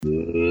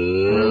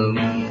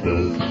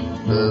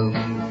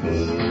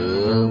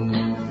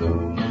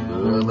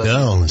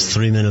It's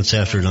 3 minutes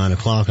after 9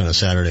 o'clock on a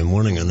Saturday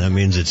morning, and that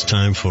means it's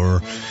time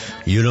for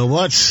You Know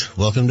What?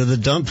 Welcome to the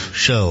Dump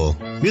Show.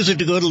 Music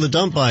to go to the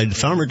dump by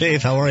Farmer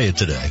Dave. How are you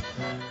today?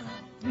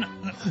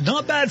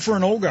 Not bad for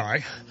an old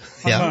guy.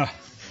 Yeah.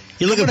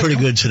 You're looking pretty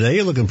good today.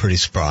 You're looking pretty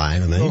spry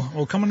to me.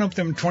 Well, coming up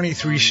them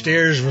 23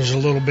 stairs was a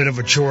little bit of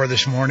a chore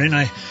this morning.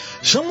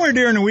 Somewhere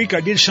during the week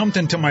I did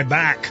something to my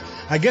back.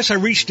 I guess I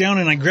reached down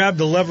and I grabbed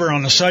the lever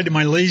on the side of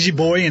my lazy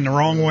boy in the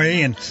wrong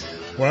way, and,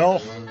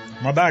 well,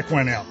 my back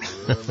went out.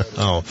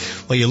 Oh,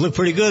 well, you look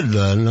pretty good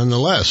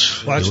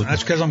nonetheless. Well,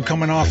 that's because I'm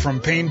coming off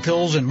from pain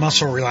pills and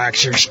muscle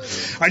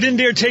relaxers. I didn't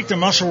dare take the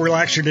muscle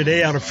relaxer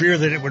today out of fear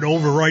that it would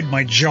override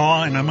my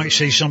jaw and I might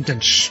say something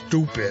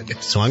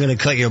stupid. So I'm going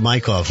to cut your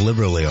mic off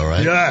liberally, all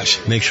right? Yes.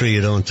 Make sure you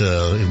don't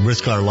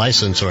risk our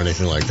license or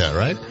anything like that,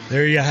 right?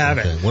 There you have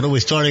it. What are we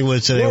starting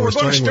with today? Well, we're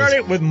going to start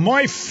it with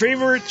my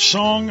favorite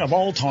song of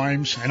all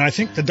times, and I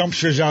think the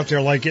dumpsters out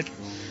there like it.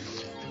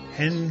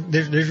 And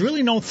there's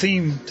really no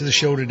theme to the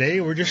show today.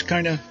 We're just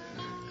kind of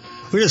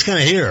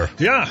here.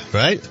 Yeah.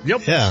 Right?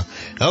 Yep. Yeah.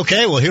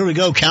 Okay, well, here we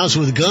go. Cows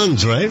with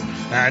Guns, right?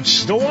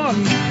 That's the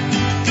one.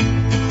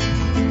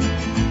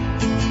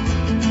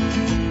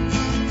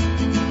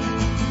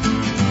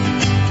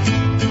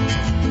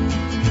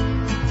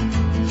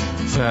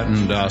 Fat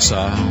and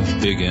docile,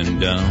 big and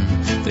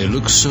dumb. They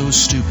look so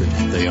stupid,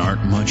 they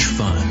aren't much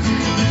fun.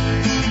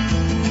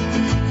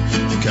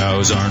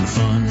 Cows aren't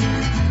fun.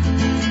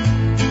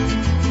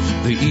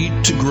 They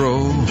eat to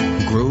grow,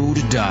 grow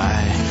to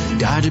die,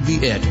 die to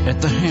be et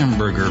at the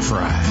hamburger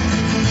fry.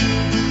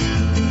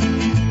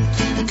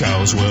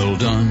 Cows well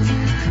done.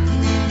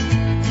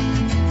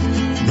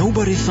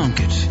 Nobody thunk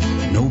it,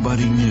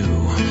 nobody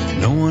knew,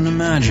 no one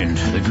imagined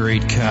the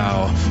great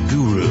cow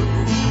guru.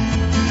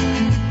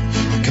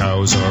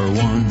 Cows are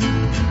one.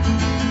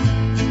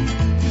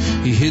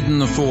 He hid in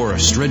the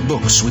forest, read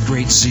books with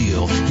great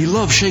zeal. He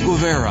loved Che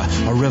Guevara,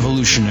 a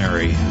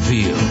revolutionary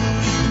veal.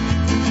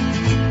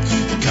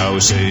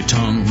 Cows say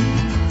tongue.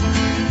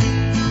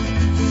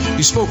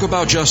 He spoke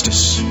about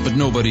justice, but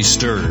nobody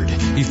stirred.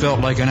 He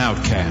felt like an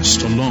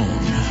outcast,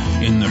 alone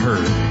in the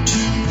herd.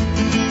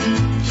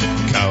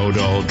 Cow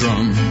doll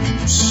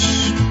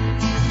drums.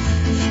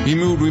 He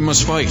moved, we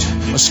must fight,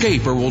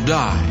 escape or we'll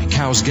die.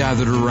 Cows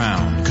gathered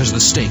around, 'cause the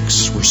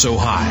stakes were so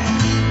high.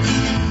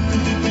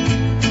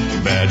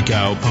 Bad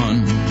cow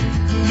pun.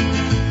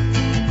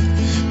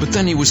 But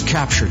then he was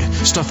captured,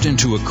 stuffed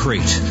into a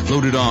crate,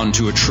 loaded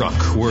onto a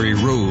truck where he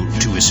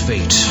rode to his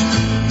fate.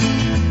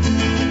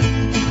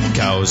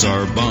 Cows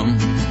are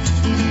bummed.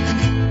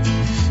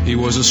 He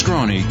was a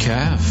scrawny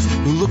calf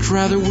who looked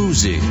rather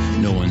woozy.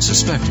 No one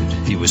suspected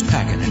he was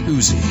packing an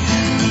Uzi.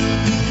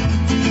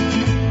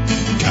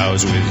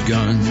 Cows with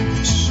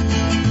guns.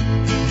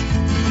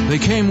 They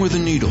came with a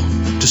needle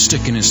to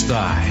stick in his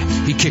thigh.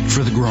 He kicked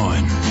for the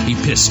groin. He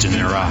pissed in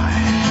their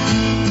eye.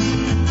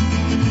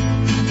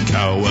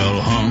 Cow well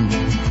hung.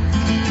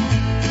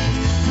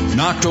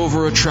 Knocked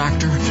over a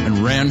tractor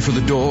and ran for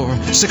the door.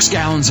 6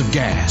 gallons of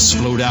gas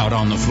flowed out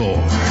on the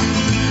floor.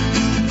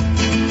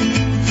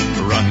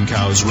 Run,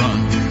 cows,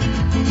 run.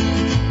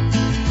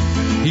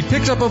 He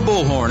picked up a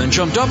bullhorn and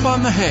jumped up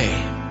on the hay.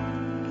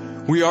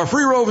 We are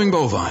free-roving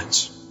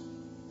bovines.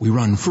 We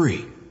run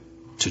free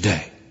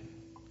today.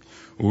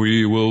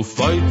 We will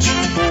fight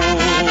for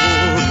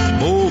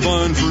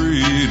bovine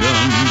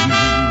freedom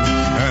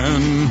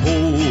and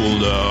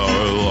hold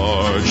our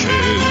large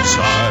heads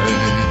high.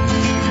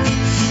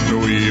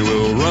 We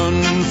will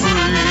run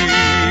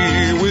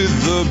free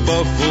with the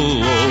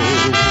buffalo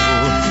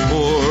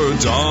or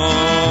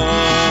die.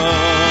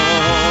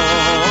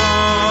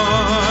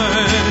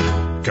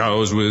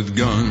 Cows with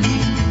guns.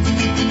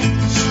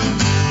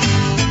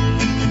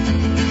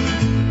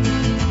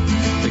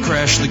 They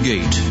crashed the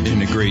gate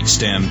in a great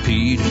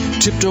stampede,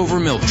 tipped over a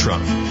milk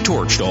truck,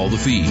 torched all the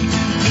feed.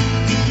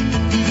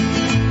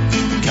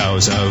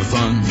 Cows have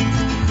fun.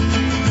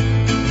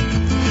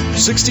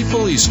 60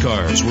 police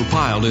cars were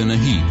piled in a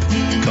heap,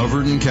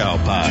 covered in cow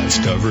pies,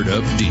 covered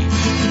up deep.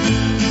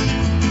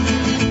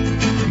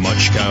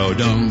 Much cow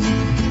dung.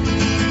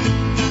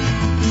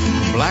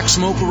 Black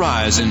smoke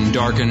rising,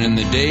 darkening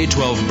the day.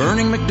 12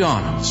 burning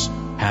McDonald's.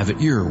 Have it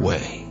your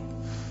way.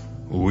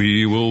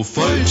 We will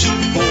fight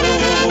for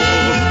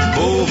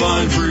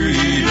bovine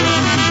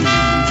freedom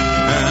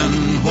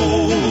and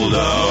hold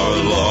our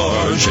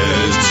large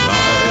heads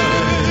high.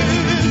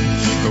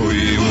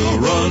 We will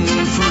run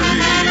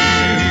free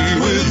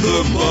with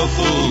the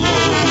buffalo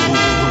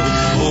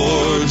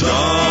or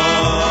die.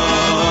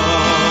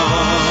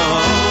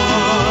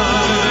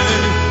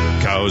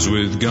 Cows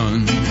with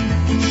guns.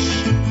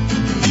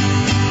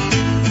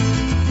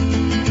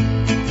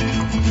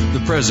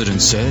 The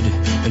president said,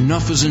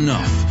 enough is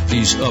enough.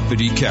 These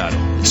uppity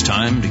cattle, it's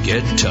time to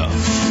get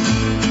tough.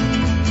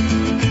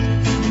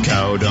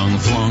 Cow dung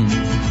flung.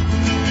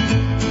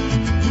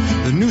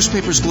 The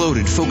newspapers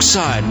gloated, folks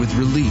sighed with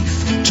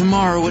relief.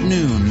 Tomorrow at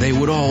noon they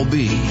would all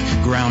be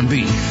ground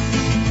beef.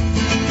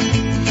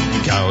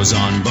 Cows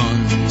on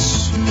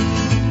buns.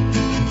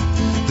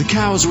 The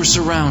cows were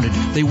surrounded.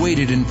 They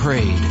waited and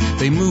prayed.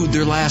 They mooed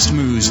their last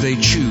moos. They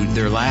chewed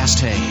their last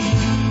hay.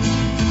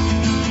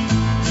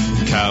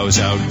 Cows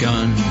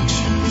outgunned.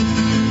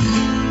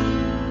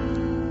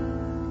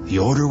 The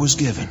order was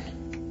given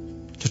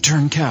to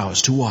turn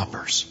cows to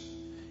whoppers,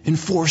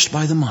 enforced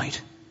by the might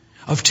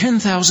of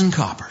 10,000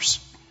 coppers.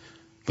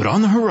 But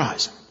on the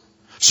horizon,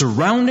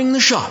 surrounding the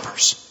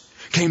shoppers,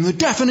 came the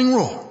deafening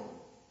roar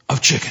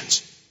of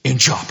chickens in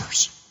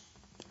choppers.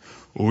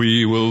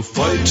 We will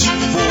fight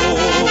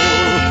for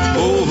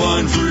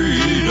bovine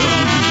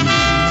freedom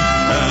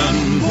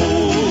and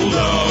hold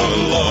our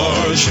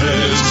large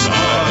heads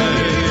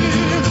high.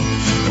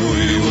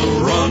 We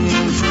will run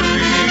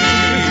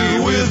free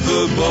with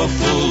the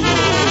buffalo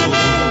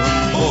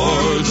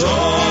or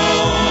die.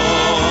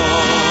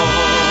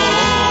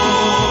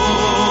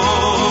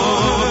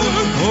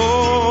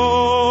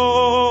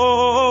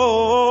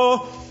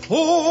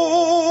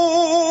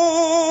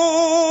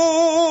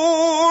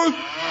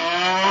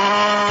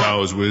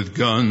 With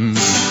guns.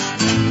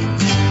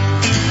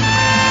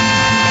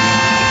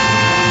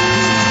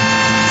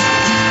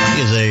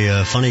 He's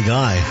a funny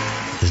guy.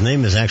 His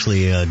name is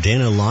actually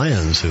Dana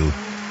Lyons, who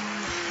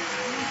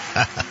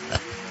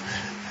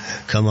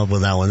come up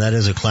with that one. That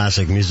is a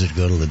classic music to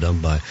go to the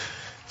dump by.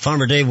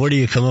 Farmer Dave, where do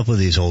you come up with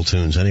these old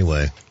tunes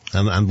anyway?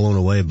 I'm blown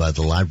away by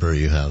the library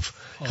you have.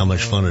 How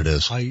much fun it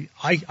is.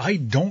 I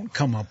don't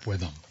come up with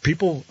them.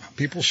 People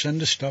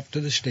send the stuff to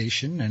the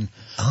station, and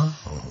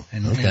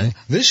okay. And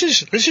this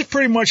is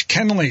pretty much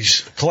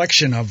Kenley's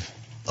collection of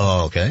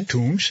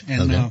tunes.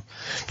 And okay.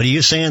 But are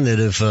you saying that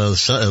if a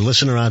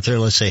listener out there,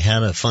 let's say,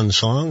 had a fun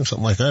song,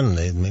 something like that,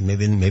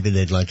 and maybe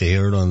they'd like to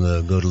hear it on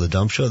the Go to the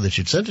Dump show, that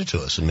you'd send it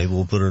to us, and maybe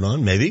we'll put it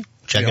on. Maybe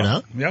check it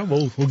out. Yeah,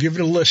 we'll give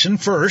it a listen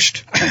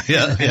first.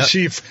 and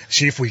see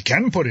if we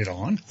can put it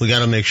on. We got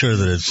to make sure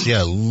that it's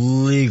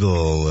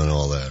legal and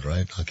all that,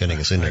 right? Not getting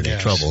us into any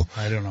trouble.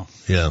 I don't know.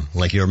 Yeah,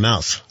 like your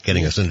mouth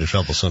getting us into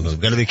trouble sometimes.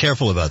 We've got to be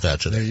careful about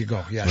that today. There you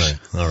go. Yes.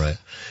 Right.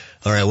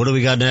 All right. What do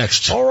we got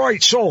next? All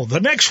right. So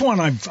the next one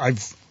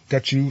I've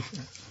got you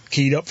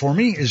keyed up for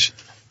me is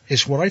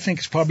what I think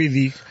is probably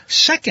the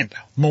second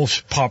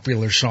most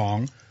popular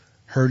song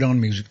heard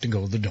on Music to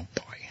Go to the Dump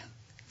by.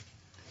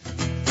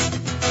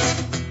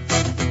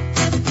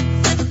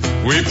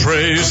 We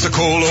praise the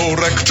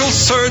colorectal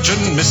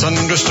surgeon,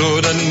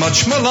 misunderstood and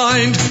much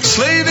maligned,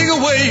 slaving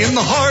away in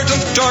the heart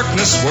of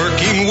darkness,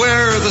 working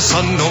where the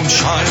sun don't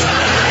shine.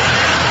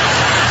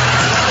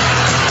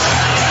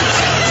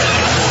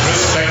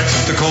 Respect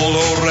the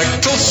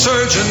colorectal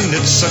surgeon,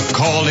 it's a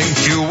calling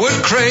few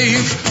would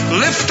crave.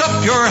 Lift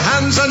up your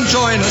hands and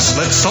join us,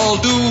 let's all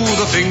do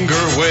the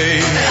finger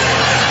wave.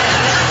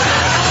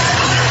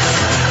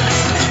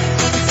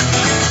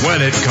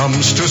 When it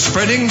comes to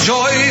spreading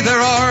joy, there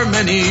are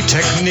many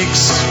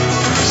techniques.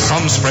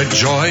 Some spread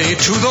joy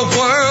to the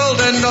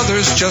world and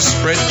others just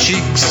spread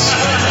cheeks.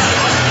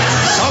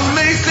 Some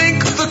may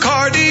think the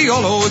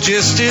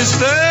cardiologist is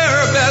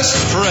their best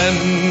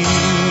friend,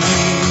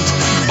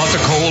 but the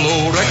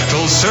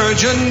colorectal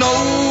surgeon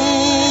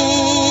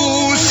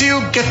knows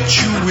he'll get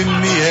you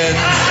in the end.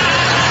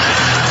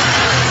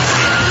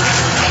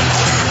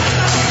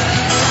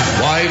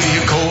 Why be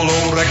a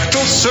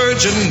colorectal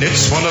surgeon?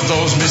 It's one of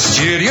those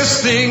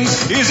mysterious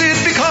things. Is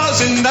it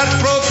because in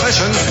that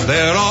profession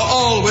there are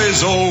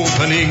always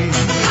openings?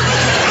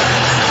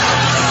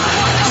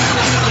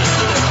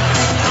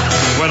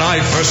 When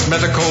I first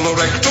met a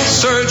colorectal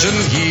surgeon,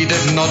 he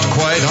did not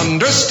quite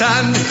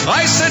understand.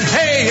 I said,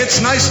 hey,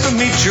 it's nice to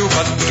meet you,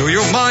 but do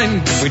you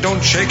mind if we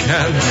don't shake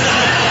hands?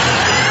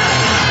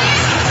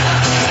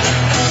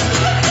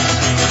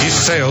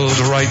 Sailed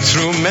right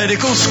through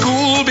medical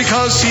school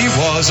because he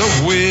was a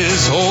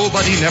whiz. Oh,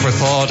 but he never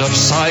thought of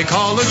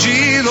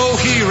psychology, though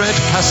he read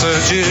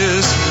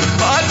passages.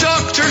 A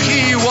doctor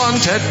he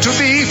wanted to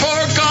be, for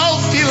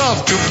golf he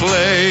loved to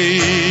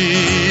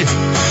play.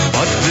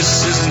 But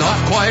this is not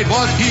quite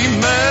what he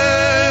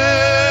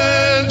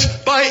meant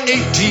by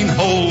 18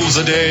 holes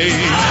a day.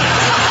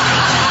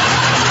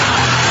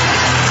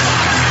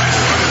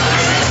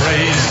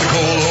 Praise the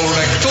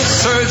colorectal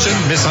surgeon,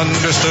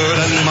 misunderstood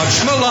and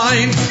much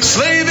maligned,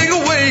 slaving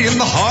away in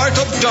the heart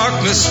of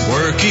darkness,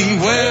 working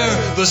where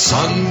the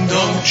sun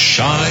don't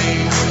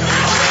shine.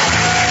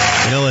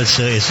 You know, it's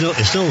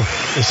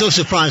no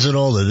surprise at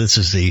all that this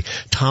is the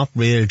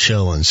top-rated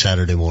show on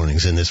Saturday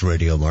mornings in this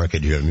radio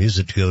market here.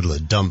 Music to go to the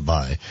dump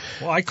by.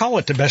 Well, I call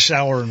it the best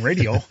hour in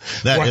radio.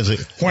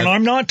 When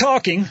I'm not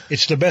talking,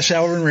 it's the best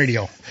hour in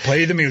radio.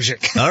 Play the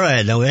music. All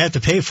right, now we have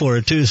to pay for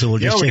it too, so we'll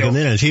just take a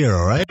minute here,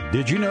 all right?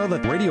 Did you know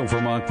that Radio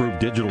Vermont Group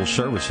Digital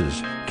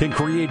Services can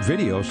create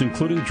videos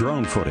including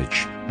drone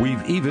footage?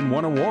 We've even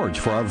won awards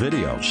for our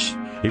videos.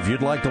 If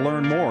you'd like to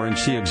learn more and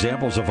see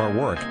examples of our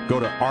work, go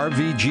to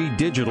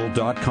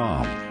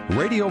rvgdigital.com.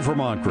 Radio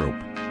Vermont Group.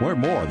 We're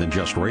more than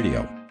just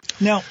radio.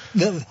 Now,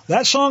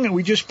 that song that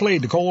we just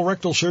played, the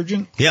colorectal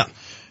surgeon, yeah,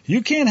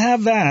 you can't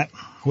have that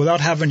without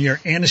having your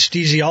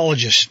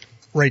anesthesiologist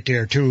right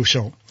there, too.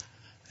 So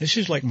this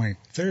is like my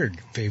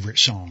third favorite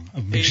song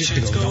of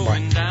music to go by.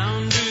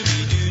 Down, down.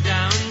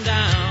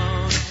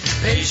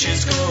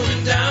 Patience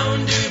going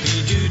down,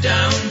 doobie-doo,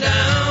 down,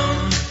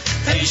 down.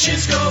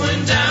 Patience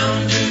going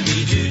down,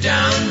 doobie-doo,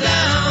 down,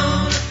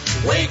 down.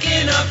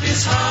 Waking up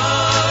is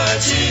hard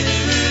to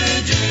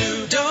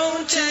do.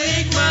 Don't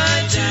take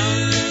my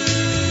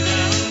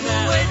tune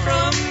away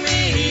from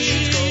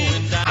me.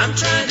 I'm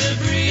trying to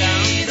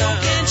breathe, oh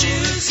can't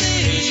you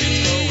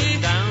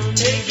see?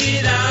 Take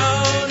it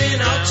out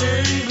and I'll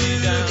turn blue.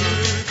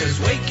 'Cause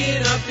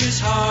waking up is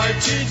hard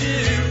to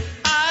do.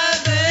 I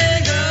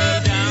beg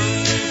of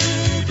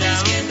you,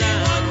 please give me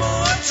one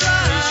more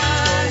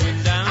try.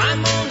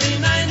 I'm only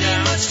 90,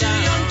 much too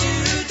young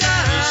to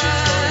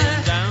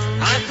die.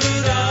 I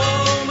put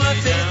all my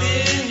faith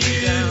in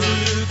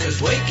you,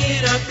 'cause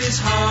waking up is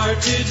hard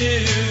to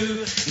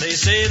do. They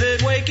say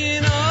that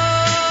waking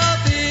up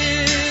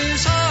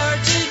is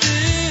hard to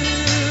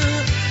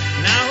do.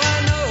 Now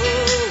I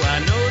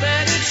know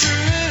that it's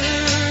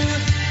true.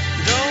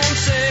 Don't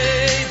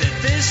say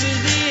that this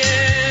is the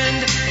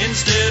end.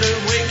 Instead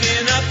of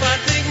waking up, I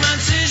think my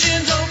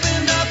decisions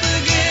opened up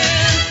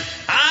again.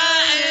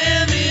 I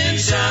am in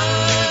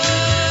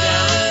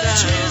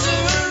such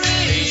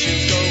misery.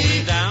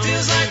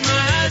 Feels like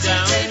my eyes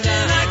are taped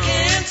and I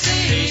can't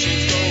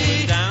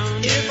see.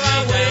 If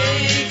I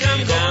wake,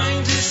 I'm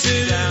going to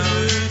sue.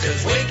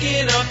 'Cause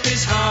waking up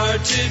is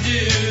hard to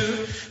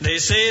do. They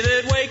say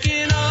that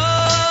waking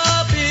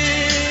up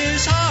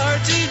is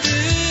hard to do.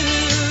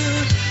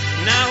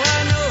 Now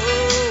I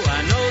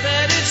know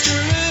that it's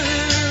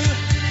true.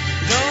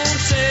 Don't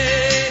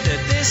say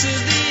that this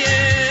is the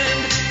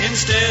end.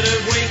 Instead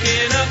of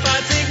waking up,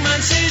 I think my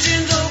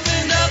decisions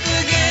opened up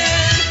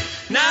again.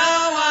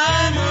 Now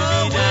I'm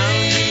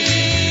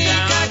awake,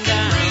 I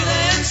can breathe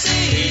and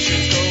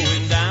see.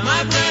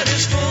 My breath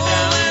is full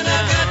and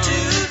I've got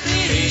to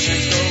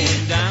pee.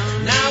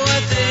 Now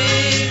I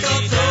think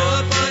I'll throw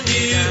up on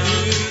you.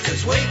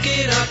 'Cause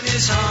waking up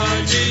is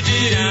hard to do.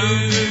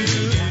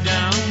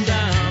 Down,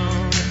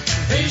 down.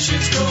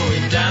 Patience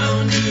going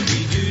down,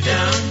 doobie-doo,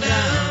 down,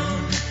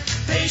 down.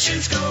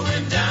 Patience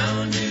going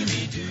down,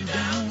 doobie-doo,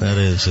 down. That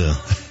is,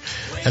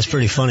 that's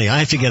pretty funny. I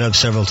have to get up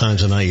several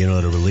times a night,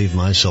 to relieve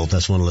myself.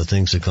 That's one of the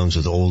things that comes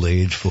with old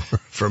age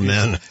for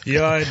men.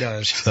 Yeah, it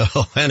does.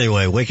 So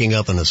anyway, waking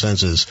up in a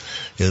sense is,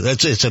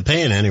 it's a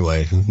pain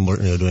anyway,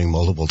 doing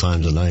multiple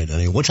times a night.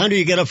 Anyway, what time do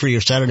you get up for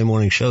your Saturday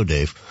morning show,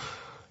 Dave?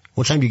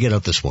 What time do you get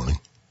up this morning?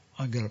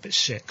 I got up at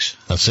 6.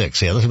 At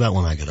 6, yeah, that's about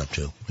when I get up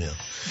too, yeah.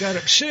 Got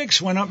up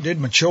 6, went up, did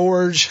my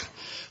chores,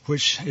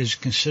 which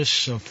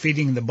consists of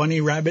feeding the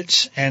bunny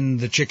rabbits and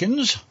the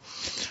chickens,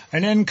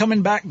 and then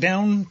coming back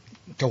down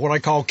to what I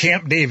call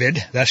Camp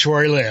David. That's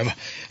where I live.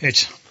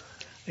 It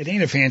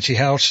ain't a fancy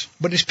house,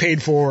 but it's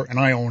paid for and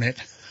I own it.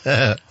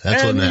 That's what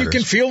and matters. You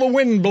can feel the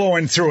wind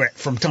blowing through it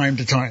from time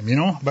to time,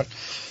 But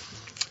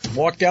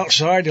walked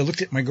outside, I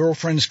looked at my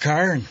girlfriend's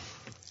car and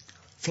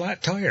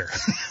flat tire.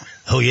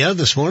 Oh yeah,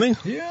 this morning?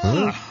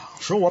 Yeah.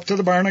 So up to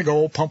the barn I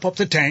go, pump up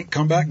the tank,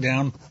 come back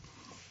down.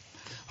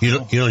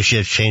 You don't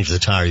change the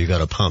tire. You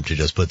got a pump to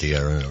just put the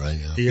air in it, right?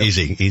 Yeah.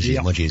 Yep. Easy,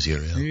 Yep. Much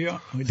easier. Yeah. Yeah,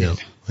 we did.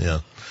 Yeah.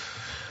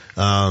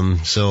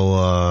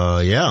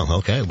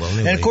 Okay. Well,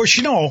 anyway. And of course,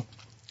 do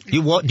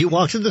you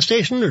walk to the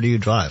station or do you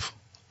drive?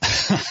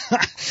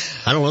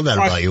 I don't know that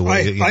about you.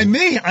 I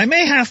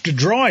may have to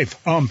drive.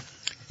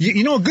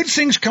 Good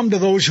things come to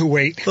those who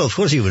wait. Well, of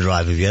course you would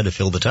drive if you had to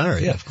fill the tire.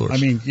 Yeah, of course. I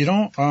mean,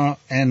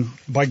 and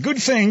by good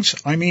things,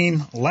 I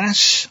mean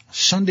last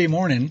Sunday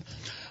morning,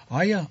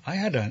 I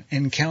had an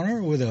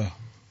encounter with a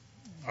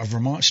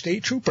Vermont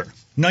state trooper.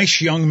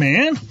 Nice young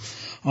man.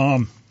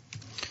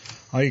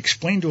 I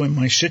explained to him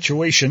my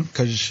situation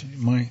because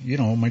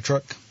my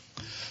truck,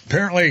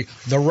 apparently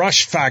the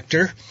rust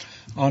factor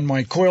on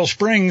my coil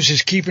springs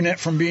is keeping it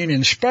from being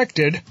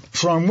inspected.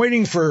 So I'm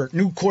waiting for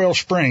new coil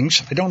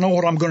springs. I don't know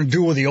what I'm going to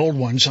do with the old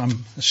ones.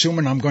 I'm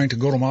assuming I'm going to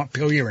go to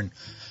Montpelier and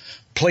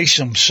place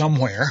them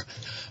somewhere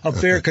up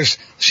there because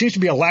there seems to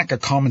be a lack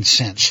of common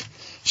sense.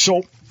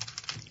 So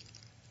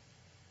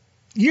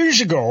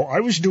years ago,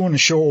 I was doing a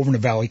show over in the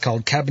valley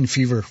called Cabin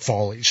Fever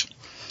Follies.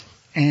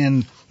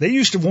 And they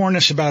used to warn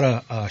us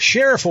about a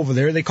sheriff over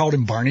there. They called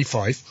him Barney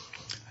Fife.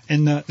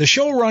 And the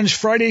show runs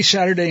Friday,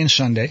 Saturday, and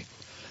Sunday.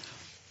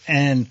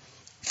 And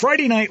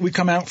Friday night, we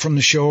come out from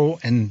the show,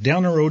 and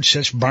down the road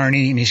sits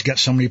Barney, and he's got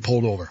somebody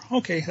pulled over.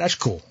 Okay, that's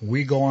cool.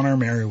 We go on our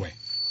merry way.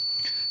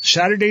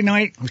 Saturday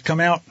night, we come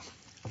out,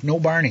 no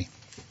Barney.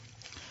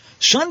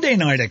 Sunday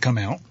night, I come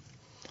out.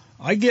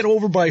 I get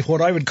over by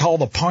what I would call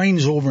the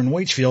Pines over in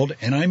Waitsfield,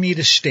 and I meet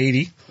a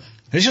statey.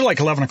 This is like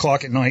 11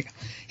 o'clock at night.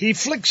 He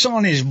flicks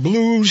on his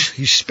blues.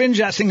 He spins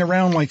that thing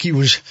around like he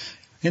was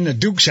in the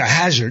Dukes of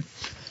Hazzard.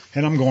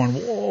 And I'm going,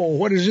 whoa,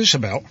 what is this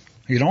about?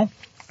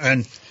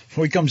 And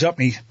so he comes up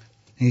and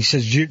he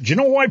says, do you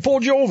know why I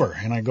pulled you over?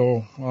 And I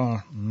go,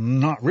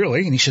 not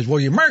really. And he says, well,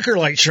 your marker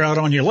lights are out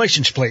on your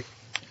license plate,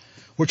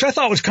 which I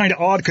thought was kind of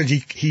odd because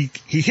he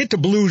hit the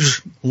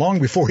blues long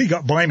before he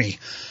got by me.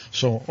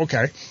 So,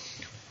 okay.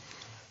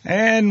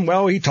 And,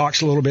 well, he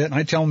talks a little bit, and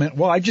I tell him,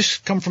 well, I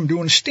just come from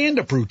doing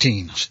stand-up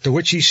routines, to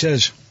which he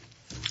says,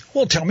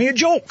 well, tell me a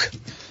joke.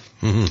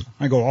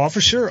 I go,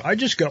 officer, I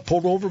just got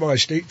pulled over by a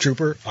state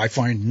trooper. I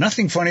find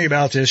nothing funny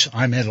about this.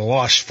 I'm at a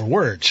loss for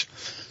words.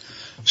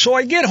 So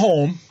I get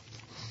home,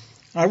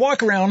 I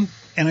walk around,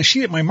 and I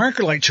see that my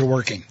marker lights are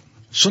working.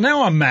 So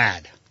now I'm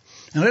mad.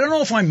 And I don't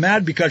know if I'm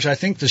mad because I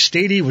think the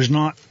statey was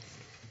not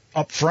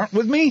up front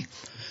with me,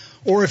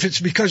 or if it's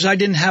because I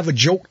didn't have a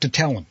joke to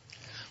tell him.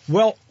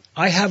 Well,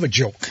 I have a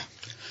joke.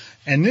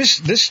 And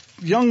this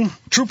young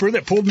trooper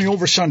that pulled me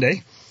over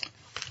Sunday,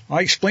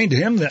 I explained to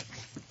him that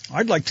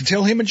I'd like to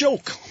tell him a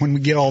joke when we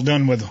get all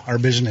done with our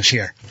business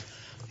here.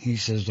 He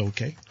says,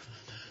 okay.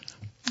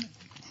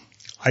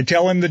 I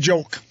tell him the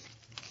joke.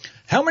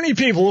 How many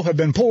people have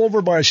been pulled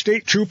over by a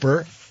state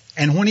trooper,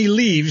 and when he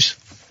leaves,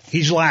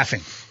 he's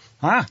laughing?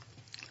 Huh?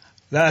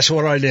 That's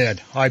what I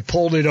did. I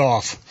pulled it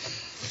off.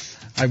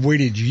 I've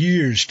waited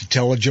years to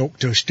tell a joke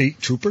to a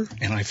state trooper,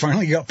 and I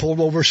finally got pulled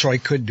over so I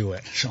could do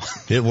it. So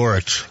it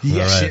worked.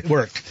 Yes, all right. It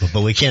worked.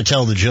 But we can't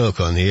tell the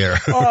joke on the air.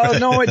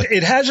 No,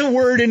 it has a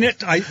word in it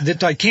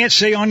that I can't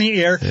say on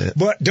the air. Yeah.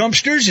 But,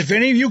 dumpsters, if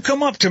any of you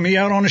come up to me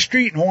out on the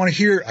street and want to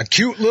hear a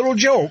cute little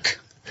joke,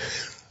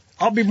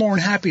 I'll be more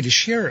than happy to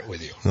share it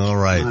with you. All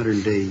right.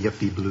 Modern day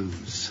yuppie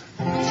blues.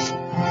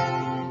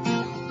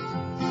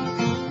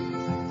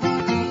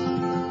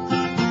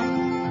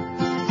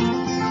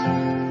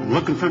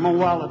 Looking for my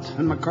wallet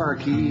and my car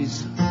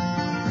keys.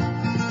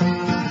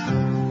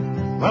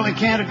 Well, they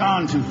can't have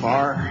gone too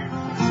far.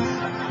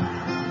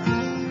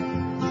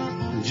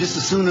 And just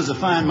as soon as I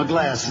find my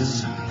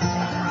glasses,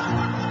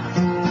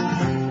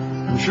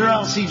 I'm sure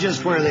I'll see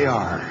just where they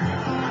are.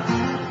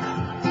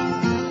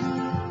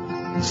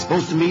 I'm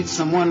supposed to meet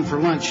someone for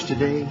lunch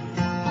today,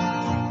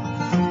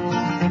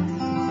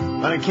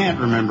 but I can't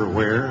remember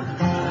where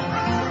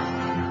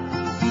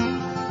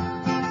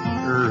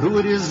or who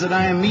it is that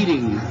I am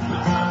meeting.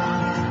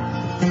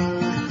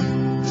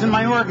 In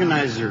my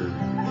organizer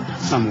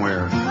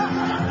somewhere.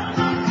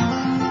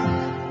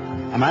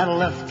 I might have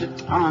left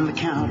it on the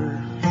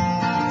counter,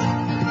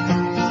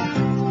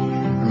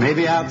 or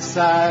maybe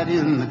outside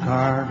in the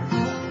car.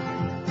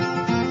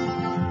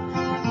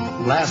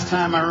 Last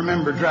time I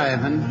remember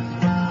driving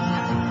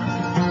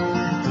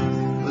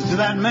was to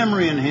that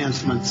memory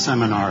enhancement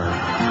seminar.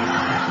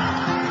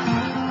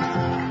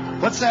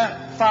 What's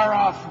that far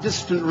off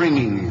distant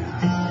ringing?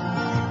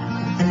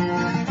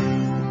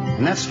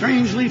 And that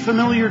strangely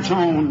familiar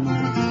tone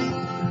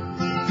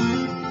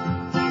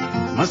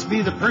must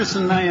be the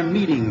person I am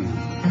meeting,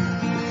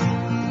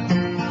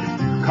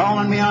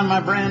 calling me on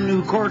my brand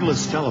new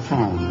cordless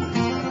telephone.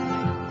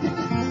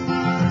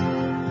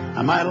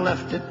 I might have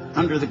left it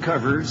under the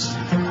covers,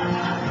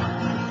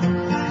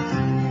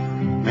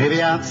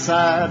 maybe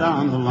outside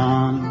on the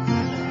lawn.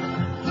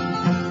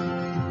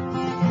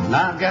 And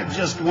I've got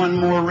just one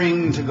more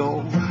ring to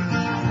go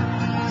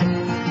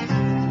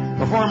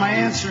before my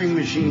answering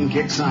machine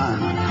kicks on.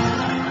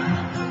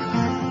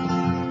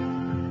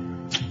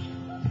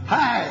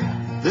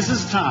 Hi, this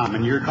is Tom,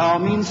 and your call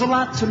means a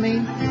lot to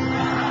me.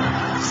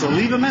 So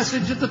leave a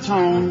message at the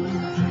tone,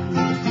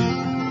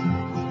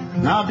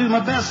 and I'll do my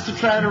best to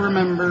try to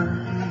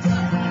remember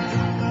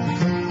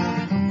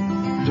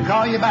to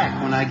call you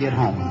back when I get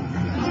home.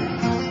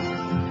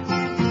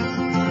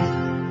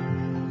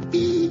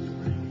 Beep.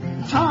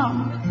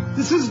 Tom,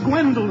 this is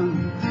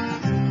Gwendolyn.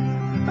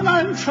 And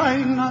I'm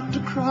trying not to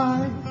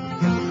cry.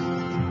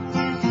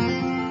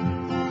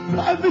 But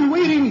I've been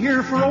waiting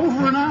here for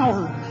over an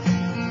hour.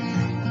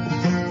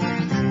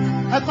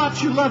 I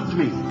thought you loved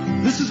me.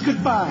 This is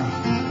goodbye.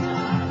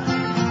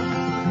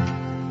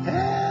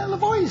 The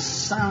voice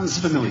sounds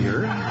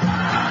familiar.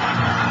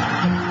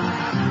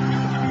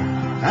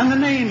 And the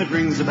name, it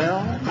rings a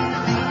bell.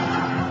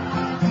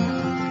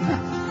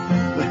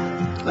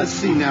 Let's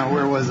see now,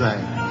 where was I?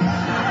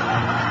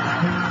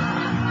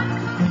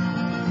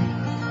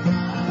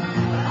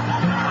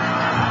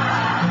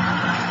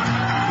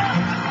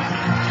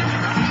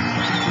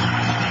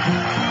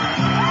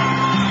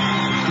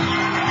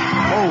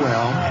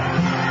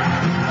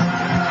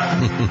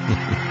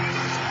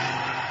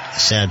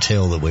 Sad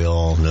tale that we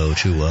all know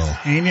too well.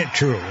 Ain't it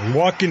true? We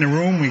walk in the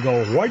room, we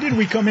go, why did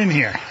we come in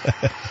here?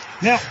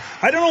 Now,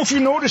 I don't know if you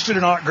noticed it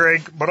or not,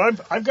 Greg, but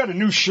I've got a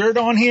new shirt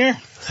on here.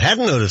 I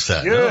hadn't noticed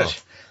that. Yes.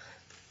 No.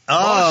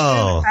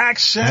 Oh,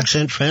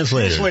 accent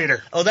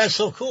translator. Oh, that's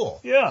so cool.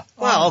 Yeah.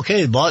 Wow.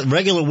 Okay.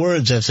 Regular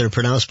words if they're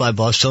pronounced by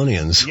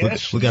Bostonians.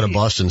 Yes, we got a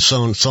Boston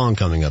song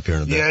coming up here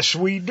in a bit. Yes,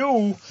 we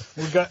do.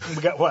 We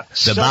got what?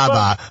 The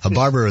Baba. A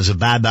barber is a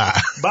Baba.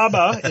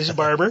 Baba is a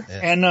barber, yeah.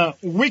 And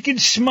wicked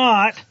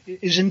smart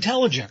is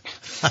intelligent.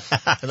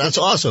 That's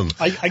awesome.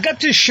 I got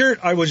this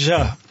shirt. I was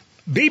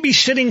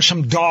babysitting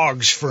some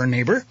dogs for a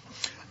neighbor,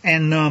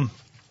 and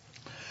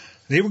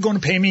they were going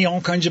to pay me all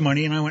kinds of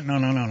money, and I went,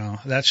 no.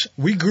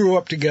 We grew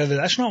up together.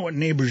 That's not what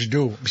neighbors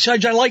do.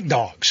 Besides, I like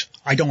dogs.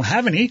 I don't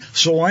have any,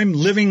 so I'm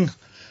living,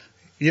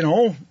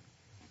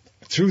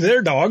 through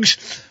their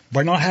dogs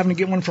by not having to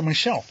get one for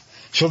myself.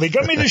 So they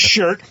got me this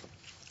shirt,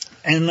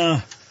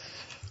 and,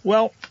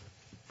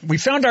 we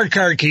found our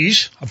car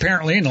keys,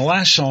 apparently, in the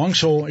last song.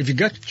 So if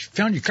you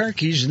found your car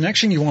keys, the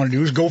next thing you want to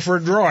do is go for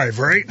a drive,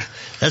 right?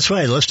 That's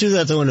right. Let's do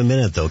that, though, in a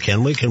minute, though.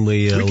 Can we? Can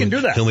we can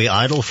do that. Can we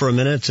idle for a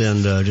minute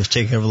and just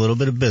take care of a little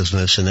bit of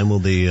business, and then we'll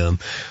be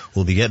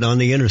getting on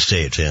the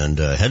interstate and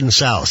heading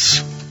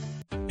south.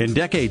 In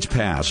decades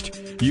past,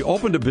 you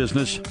opened a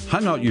business,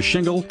 hung out your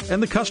shingle,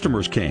 and the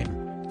customers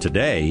came.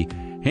 Today,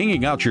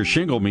 hanging out your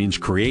shingle means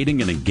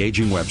creating an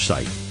engaging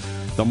website.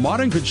 The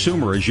modern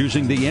consumer is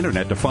using the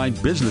internet to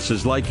find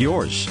businesses like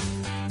yours.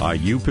 Are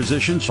you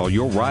positioned so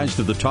you'll rise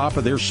to the top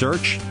of their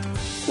search?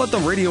 Let the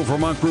Radio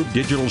Vermont Group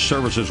Digital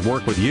Services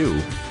work with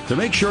you to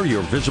make sure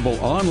you're visible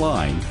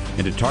online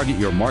and to target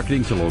your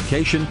marketing to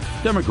location,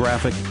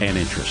 demographic, and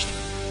interest.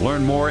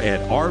 Learn more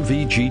at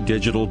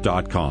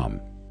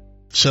rvgdigital.com.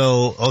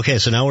 So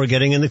now we're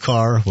getting in the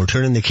car. We're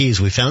turning the keys.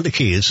 We found the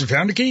keys. We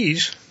found the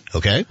keys.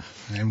 Okay.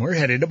 And we're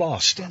headed to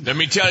Boston. Let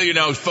me tell you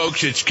now,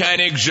 folks, it's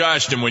kind of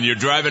exhausting when you're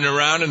driving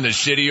around in the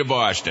city of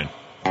Boston.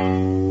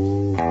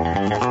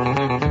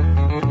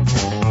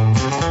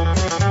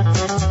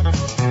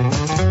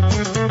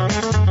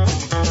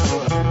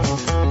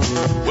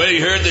 Well,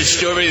 you heard the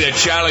story that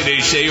Charlie,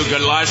 they say, who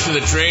got lost in the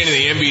train and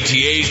the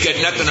MBTA's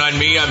got nothing on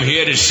me. I'm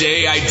here to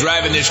say I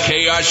drive in this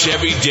chaos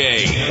every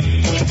day.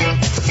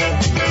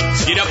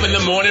 Get up in the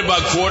morning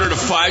about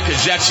 4:45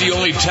 because that's the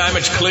only time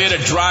it's clear to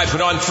drive.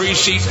 Put on 3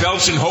 seat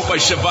belts and hope I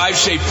survive.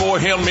 Say 4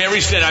 Hail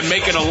Marys that I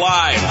make it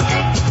alive.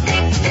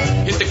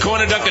 Hit the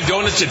corner Dunkin'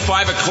 Donuts at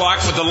 5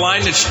 o'clock with a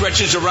line that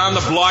stretches around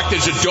the block.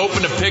 There's a dope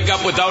in the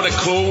pickup without a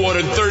clue.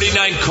 Ordered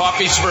 39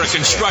 coffees for a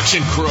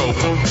construction crew.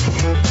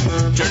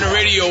 Turn the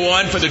radio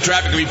on for the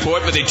traffic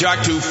report, but they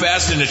talk too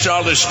fast and it's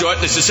all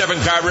distorted. There's a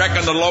 7-car wreck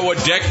on the lower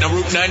deck. Now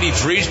Route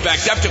 93's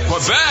backed up to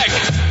Quebec.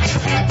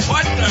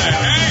 What the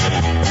heck?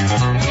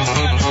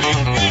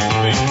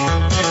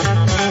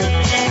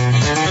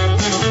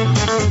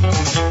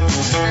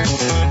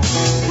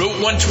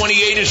 Route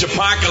 128 is a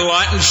parking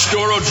lot, and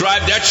Storrow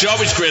Drive, that's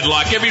always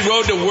gridlock. Every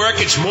road to work,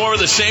 it's more of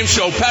the same,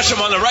 so pass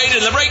them on the right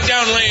in the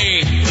breakdown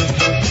lane.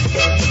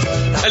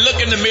 I look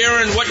in the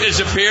mirror, and what does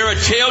appear? A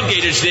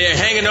tailgate is there,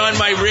 hanging on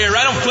my rear.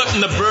 I don't flip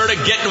in the bird or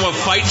get into a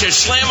fight, just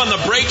slam on the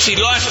brakes, he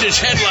lost his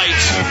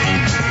headlights.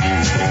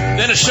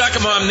 Then a sucker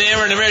mom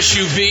there in her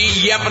SUV,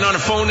 yapping on a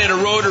phone at a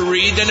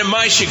rotary. Then to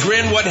my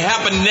chagrin, what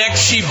happened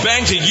next? She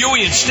bangs a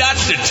Yui and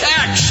starts to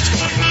text.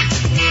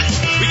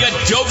 We got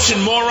dopes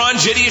and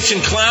morons, idiots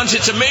and clowns.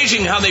 It's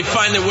amazing how they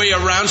find their way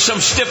around.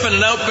 Some stiff in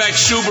an Outback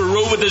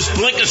Subaru with his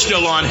blinker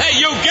still on. Hey,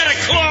 you get a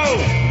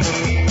clue!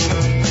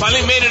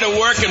 Finally made it to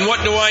work, and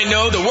what do I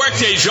know? The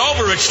workday's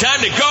over. It's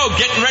time to go.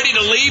 Getting ready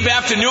to leave.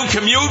 Afternoon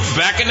commute.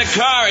 Back in the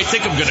car. I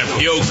think I'm going to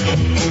puke.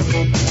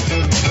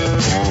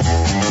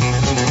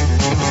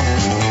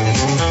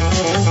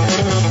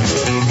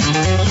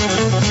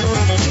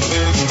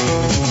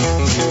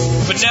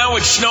 But now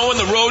it's snowing,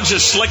 the roads are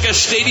slicker.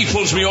 Stady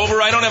pulls me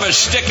over. I don't have a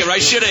sticker. I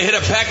should have hit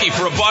a packy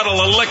for a bottle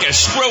of liquor.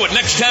 Screw it.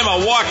 Next time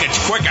I'll walk. It's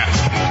quicker.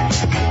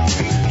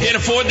 Can't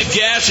afford the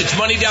gas. It's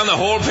money down the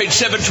hole. Paid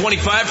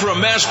 $7.25 for a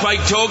Mass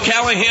Pike tow.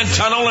 Callahan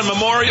Tunnel and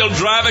Memorial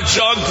Drive. It's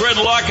all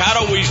gridlock.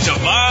 How do we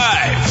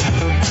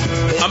survive?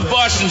 I'm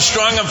Boston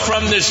strong. I'm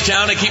from this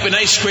town. I keep an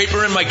ice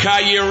scraper in my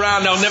car year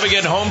round. I'll never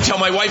get home. Tell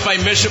my wife I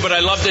miss her, but I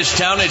love this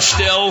town. It's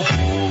still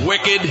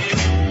wicked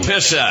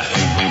pisser.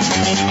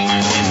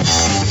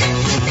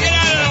 Get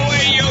out of the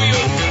way, you.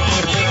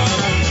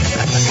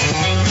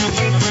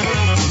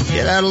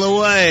 Get out of the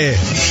way.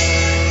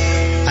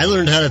 I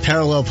learned how to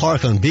parallel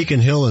park on Beacon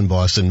Hill in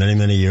Boston many,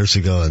 many years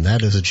ago, and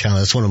that is a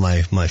challenge. That's one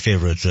of my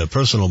favorite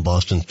personal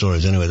Boston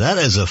stories. Anyway, that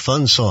is a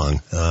fun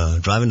song,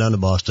 driving down to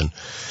Boston.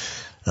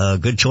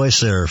 Good choice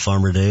there,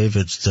 Farmer Dave.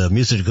 It's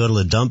music to go to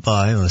the dump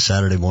by on a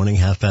Saturday morning,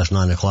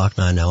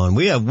 9:30 now. And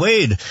we have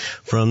Wade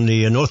from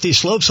the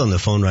Northeast Slopes on the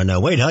phone right now.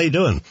 Wade, how you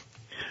doing?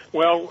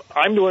 Well,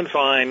 I'm doing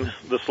fine.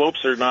 The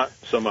slopes are not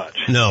so much.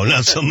 No,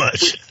 not so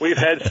much. We've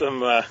had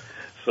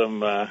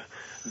some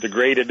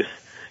degraded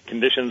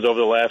conditions over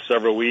the last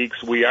several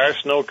weeks. We are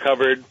snow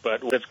covered,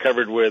 but what it's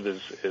covered with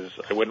is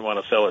I wouldn't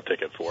want to sell a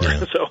ticket for.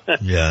 Yeah, so,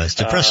 yeah, it's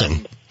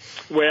depressing.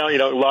 Well, a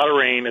lot of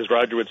rain, as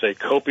Roger would say,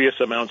 copious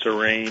amounts of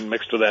rain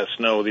mixed with that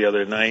snow the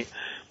other night.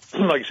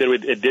 Like I said,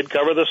 it did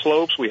cover the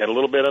slopes. We had a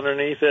little bit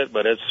underneath it,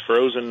 but it's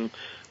frozen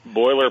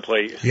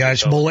boilerplate. Yeah,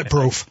 it's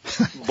bulletproof.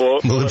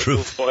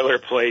 Bulletproof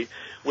boilerplate,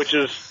 which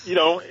is, in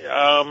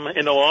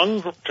the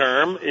long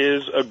term,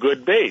 is a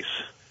good base.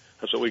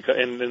 That's what we call,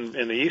 in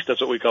the East,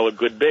 that's what we call a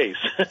good base.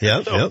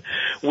 Yeah. So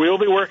we'll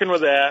be working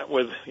with that,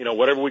 with,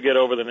 whatever we get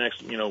over the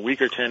next,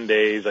 week or 10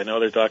 days. I know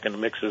they're talking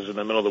mixes in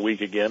the middle of the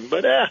week again,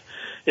 but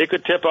it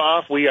could tip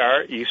off. We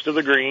are east of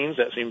the greens.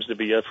 That seems to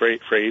be a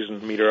phrase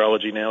in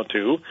meteorology now,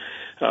 too.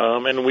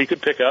 And we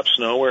could pick up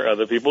snow where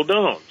other people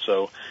don't.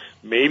 So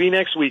maybe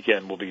next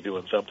weekend we'll be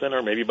doing something,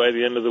 or maybe by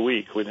the end of the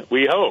week.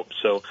 We hope.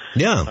 So,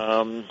 yeah.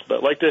 But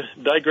I'd like to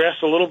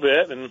digress a little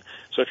bit. And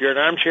so if you're an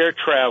armchair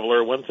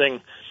traveler, one thing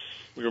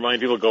we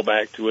remind people to go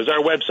back to is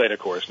our website, of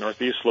course,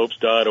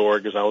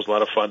 northeastslopes.org. There's always a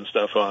lot of fun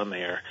stuff on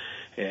there.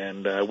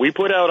 And we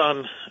put out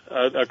on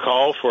a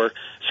call for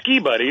Ski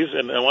Buddies,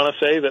 and I want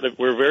to say that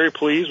we're very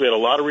pleased. We had a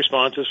lot of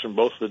responses from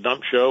both the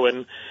Dump Show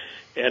and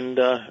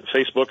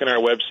Facebook and our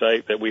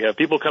website that we have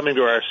people coming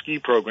to our ski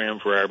program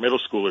for our middle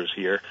schoolers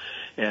here.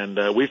 And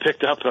we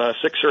picked up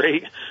 6 or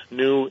 8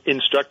 new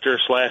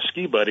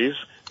instructor/ski buddies,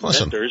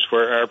 awesome. mentors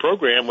for our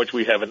program, which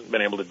we haven't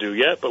been able to do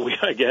yet, but we,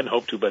 again,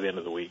 hope to by the end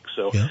of the week.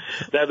 So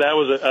that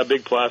was a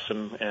big plus,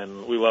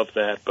 and we love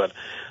that. But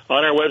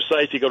on our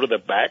website, you go to the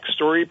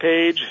backstory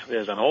page.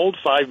 There's an old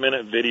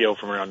 5-minute video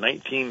from around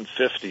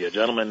 1950. A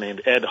gentleman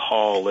named Ed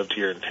Hall lived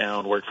here in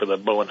town, worked for the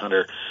Bow and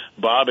Hunter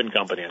Bob and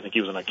Company. I think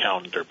he was an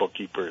accountant or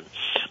bookkeeper.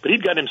 But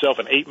he'd got himself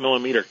an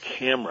 8mm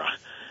camera.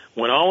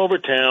 Went all over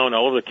town,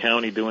 all over the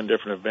county doing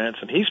different events,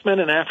 and he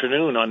spent an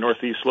afternoon on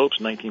Northeast Slopes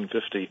in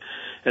 1950,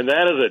 and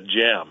that is a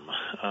gem.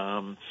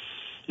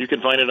 You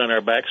can find it on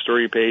our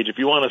backstory page. If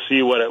you want to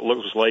see what it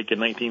looks like in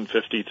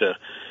 1950 to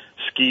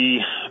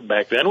ski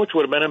back then, which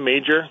would have been a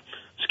major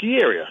ski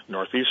area,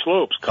 Northeast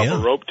Slopes,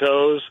 couple rope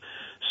tows,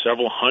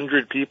 several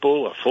hundred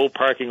people, a full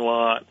parking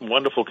lot,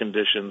 wonderful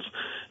conditions,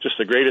 just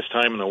the greatest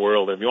time in the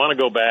world. If you want to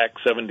go back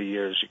 70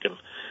 years, you can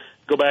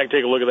go back,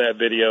 take a look at that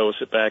video,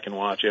 sit back and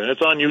watch it. And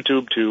it's on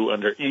YouTube, too,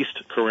 under East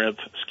Corinth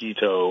Ski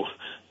Tow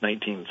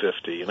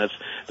 1950. And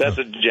that's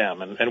a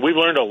gem. And we've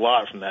learned a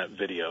lot from that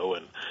video.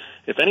 And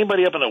if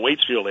anybody up in the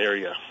Waitsfield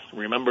area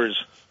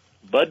remembers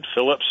Bud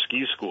Phillips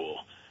Ski School,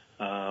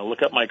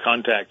 look up my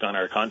contact on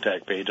our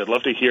contact page. I'd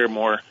love to hear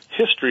more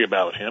history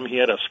about him. He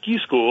had a ski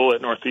school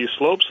at Northeast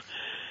Slopes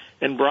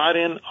and brought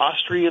in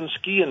Austrian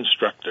ski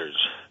instructors.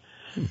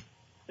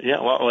 Yeah,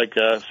 well, like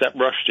Sepp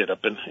Rush did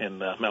up in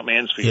Mount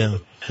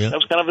Mansfield. Yeah. That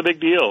was kind of a big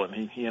deal,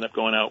 and he ended up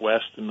going out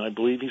west, and I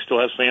believe he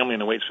still has family in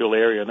the Waitsfield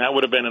area. And that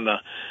would have been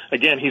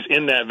again, he's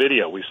in that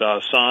video. We saw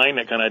a sign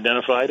that kind of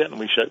identified it, and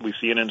we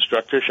see an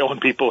instructor showing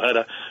people how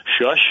to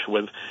shush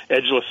with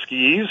edgeless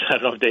skis. I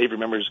don't know if Dave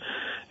remembers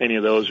any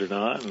of those or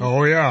not. And,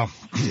 oh, yeah.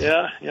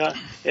 Yeah.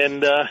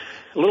 And a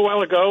little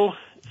while ago,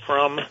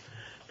 from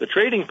the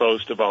Trading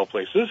Post, of all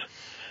places,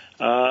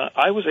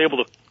 I was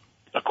able to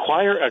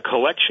acquire a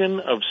collection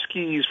of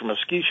skis from a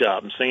ski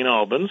shop in St.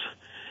 Albans,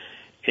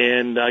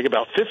 and I got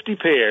about 50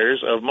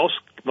 pairs of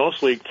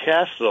mostly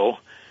Castle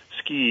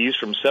skis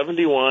from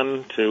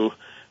 71 to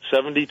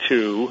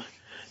 72,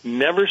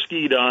 never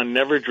skied on,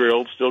 never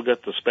drilled, still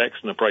got the specs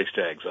and the price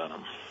tags on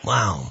them.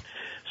 Wow.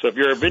 So if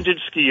you're a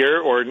vintage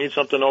skier or need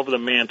something over the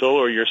mantle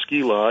or your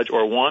ski lodge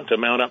or want to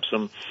mount up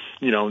some,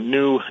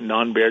 new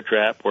non-bear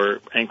trap or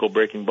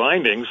ankle-breaking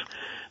bindings,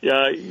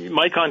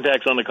 my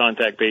contact's on the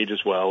contact page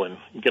as well, and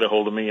get a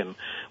hold of me. And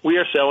we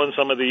are selling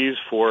some of these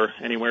for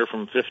anywhere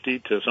from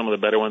 $50 to some of the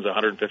better ones,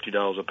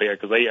 $150 a pair,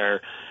 because they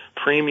are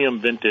premium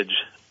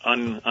vintage,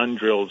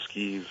 undrilled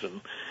skis.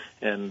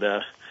 And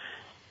I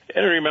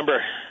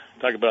remember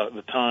talk about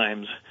the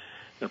times,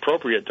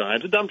 inappropriate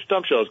times. The dump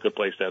show is a good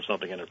place to have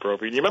something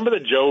inappropriate. You remember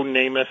the Joe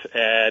Namath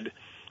ad?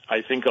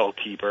 I think I'll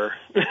keep her.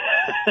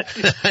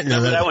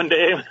 Remember that one,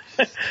 Dave?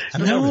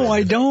 No,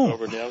 I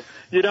don't.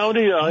 You don't?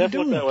 I have to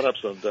look that one up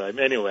sometime.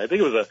 Anyway, I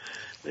think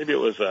maybe it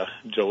was a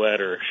Gillette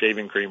or a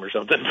shaving cream or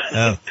something.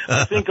 I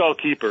think I'll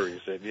keep her,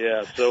 he said.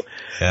 Yeah. So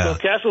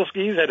Castle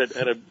Skis had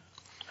a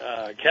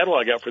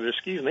catalog out for their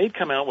skis, and they'd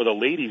come out with a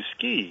ladies'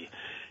 ski,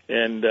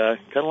 and kind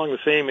of along the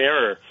same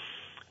era.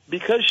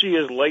 Because she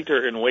is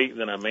lighter in weight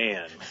than a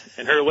man,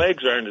 and her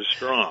legs aren't as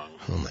strong,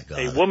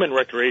 a woman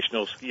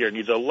recreational skier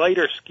needs a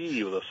lighter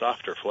ski with a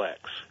softer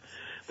flex.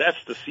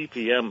 That's the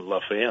CPM La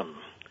Femme.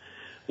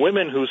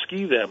 Women who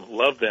ski them,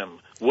 love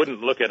them,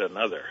 wouldn't look at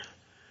another.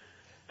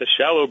 The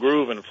shallow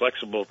groove and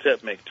flexible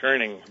tip make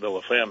turning the La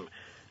Femme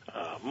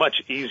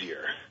much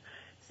easier.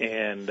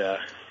 And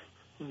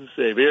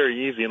say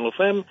very easy. And La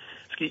Femme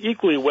ski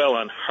equally well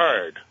on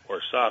hard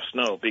or soft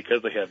snow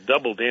because they have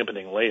double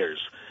dampening layers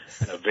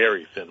and a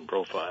very thin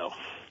profile.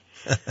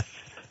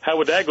 How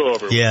would that go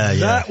over? Yeah.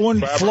 That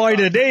wouldn't fly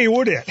today,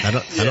 would it?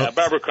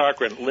 Barbara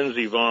Cochran,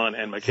 Lindsey Vaughn,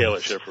 and Michaela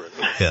Schifrin.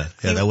 Yeah,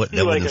 that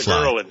wouldn't like a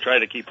fly. girl and try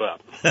to keep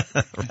up. Right.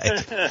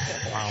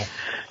 Wow.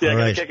 Yeah, I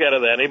got a kick out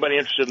of that. Anybody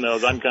interested in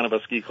those? I'm kind of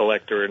a ski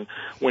collector and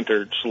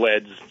winter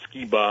sleds,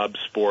 ski bobs,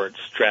 sports,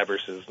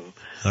 traverses, and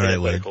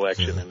a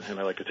collection, and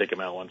I like to take them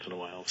out once in a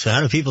while. So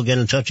how do people get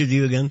in touch with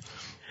you again?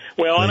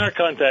 Well, on our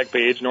contact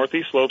page,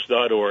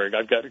 northeastslopes.org,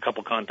 I've got a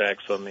couple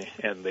contacts on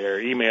their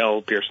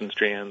email, Pearson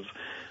Strands,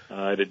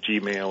 at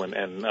Gmail,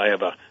 and I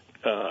have a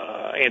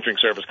answering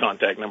service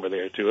contact number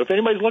there too. If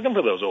anybody's looking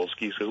for those old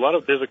skis,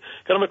 because there's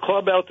kind of a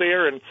club out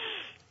there, and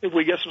if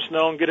we get some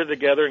snow and get it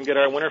together and get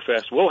our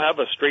Winterfest, we'll have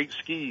a straight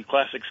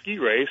classic ski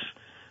race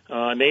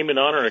named in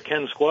honor of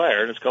Ken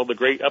Squire, and it's called the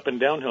Great Up and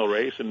Downhill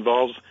Race. It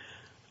involves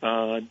 2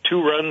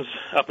 runs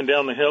up and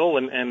down the hill,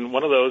 and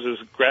one of those is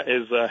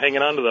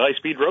hanging on to the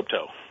high-speed rope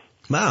tow.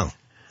 Wow.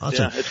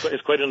 Awesome. Yeah,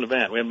 it's quite an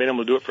event. We haven't been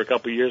able to do it for a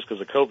couple of years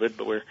because of COVID,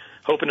 but we're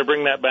hoping to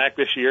bring that back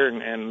this year,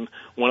 and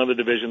one of the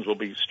divisions will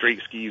be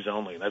straight skis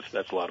only.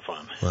 That's a lot of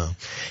fun. Wow.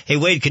 Hey,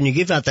 Wade, can you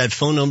give out that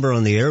phone number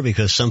on the air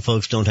because some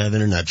folks don't have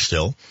internet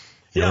still?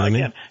 You know what I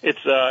mean?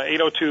 It's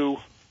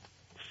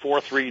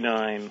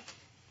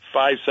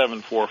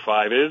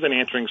 802-439-5745. It is an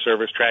answering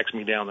service. Tracks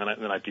me down, then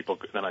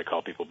I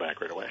call people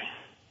back right away.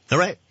 All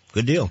right.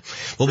 Good deal.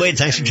 Well, Wade,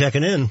 thanks for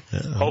checking in.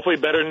 Hopefully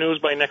better news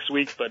by next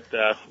week, but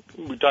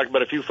we talked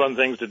about a few fun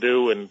things to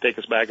do and take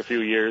us back a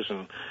few years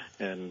and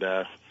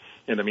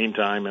in the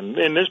meantime. And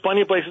there's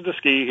plenty of places to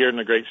ski here in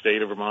the great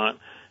state of Vermont.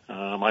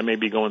 I may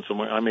be going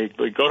somewhere. I may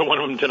go to one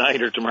of them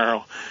tonight or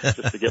tomorrow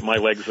just to get my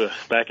legs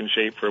back in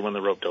shape for when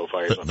the rope tow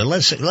fires. But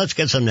let's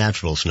get some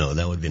natural snow.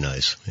 That would be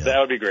nice. Yeah. That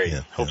would be great.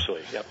 Yeah,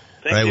 hopefully. Yep.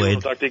 Thank you. Wade.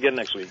 We'll talk to you again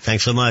next week.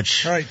 Thanks so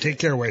much. All right. Take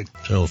care, Wade.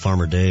 So,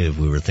 Farmer Dave,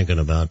 we were thinking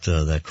about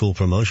that cool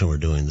promotion we're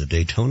doing, the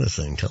Daytona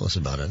thing. Tell us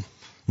about it.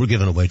 We're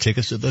giving away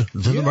tickets to the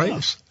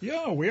race.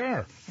 Yeah, we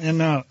are.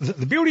 And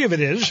the beauty of it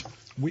is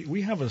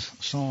we have a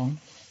song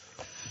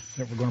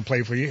that we're going to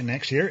play for you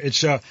next year.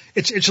 It's a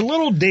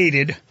little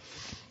dated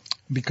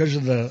because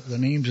of the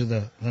names of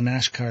the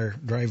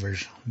NASCAR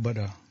drivers, but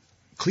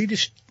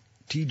Cletus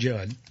T.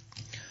 Judd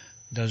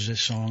does this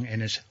song,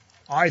 and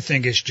I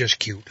think it's just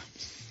cute.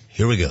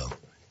 Here we go.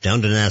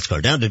 Down to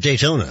NASCAR, down to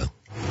Daytona.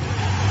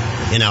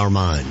 In our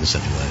minds,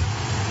 anyway.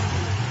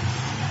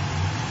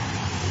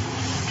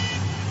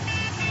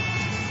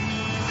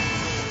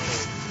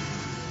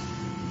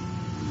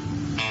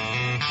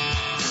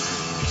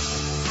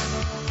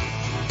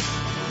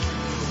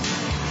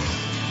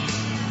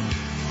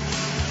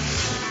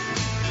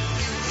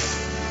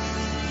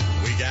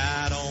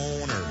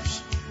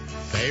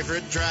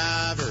 Favorite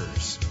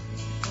drivers.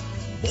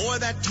 Boy,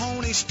 that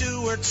Tony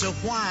Stewart's a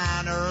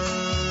whiner.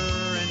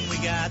 And we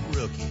got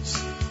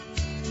rookies,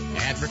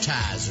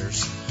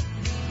 advertisers.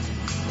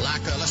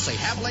 Like, let's say,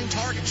 Havoline,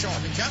 Target,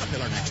 Sharp, and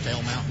Caterpillar,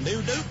 Nextel, Mountain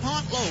Dew,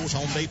 DuPont, Lowe's,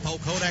 Home Depot,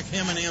 Kodak,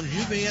 M&M's,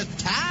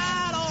 UPS,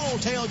 Tide,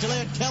 Old Tail,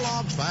 Gillette,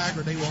 Kellogg's,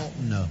 Viagra, they won't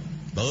know.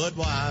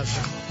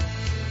 Budweiser.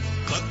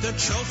 But the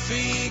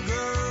trophy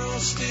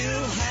girls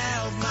still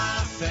have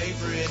my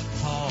favorite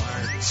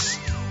parts.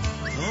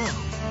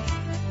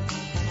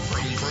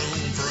 Vroom,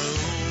 vroom, vroom,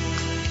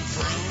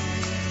 vroom,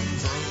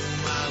 vroom,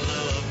 I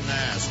love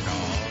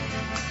NASCAR.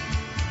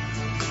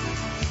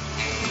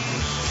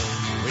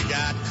 We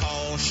got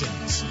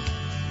cautions,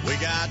 we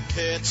got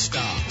pit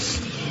stops.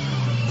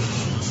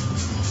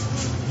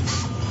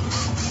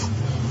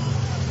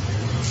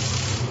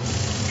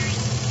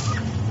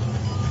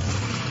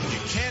 You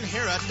can't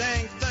hear a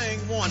dang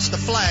thing once the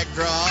flag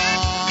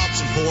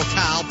drops, and poor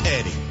Kyle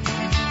Petty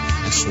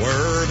and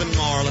Swerve and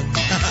Marlin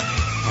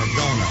are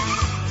gonna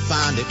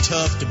find it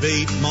tough to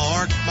beat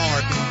Mark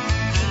Martin,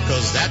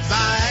 'cause that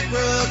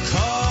Viagra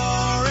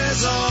car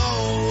is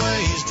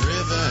always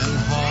driven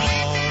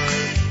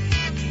hard.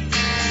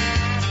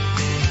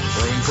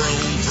 Vroom,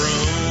 vroom,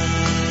 vroom,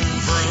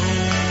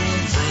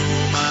 vroom,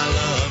 vroom, I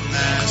love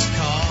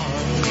NASCAR.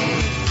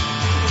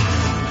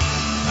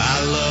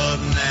 I love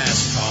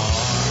NASCAR.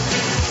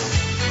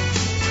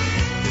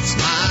 It's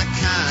my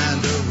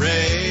kind of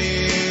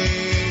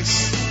race.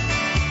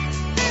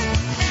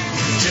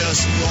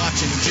 Just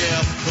watching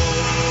Jeff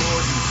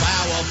Gordon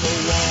plow up a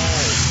wall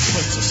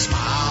puts a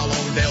smile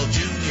on Dale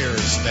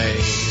Jr.'s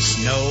face.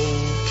 No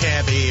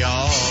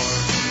caviar.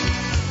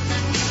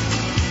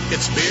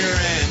 It's beer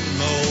and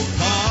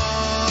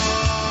Mopar.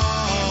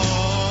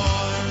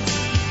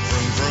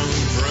 Vroom, vroom,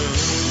 vroom,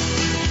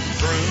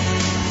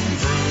 vroom,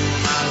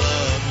 vroom. I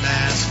love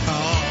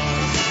NASCAR.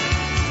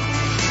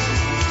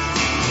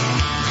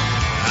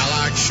 I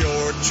like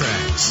short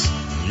tracks.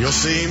 You'll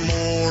see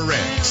more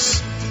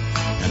wrecks.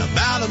 And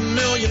about 1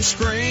 million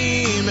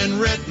screaming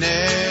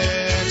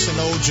rednecks. And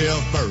old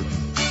Jeff Burton,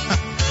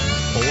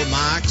 poor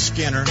Mike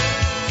Skinner.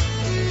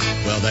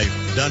 Well, they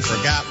done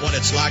forgot what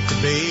it's like to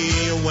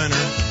be a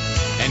winner.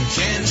 And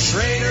Ken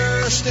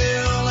Schrader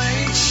still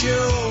ain't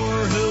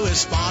sure who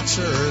his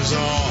sponsors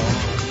are.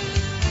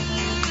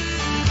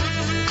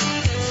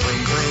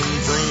 Vroom,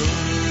 vroom, vroom,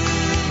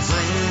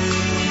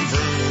 vroom,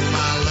 vroom.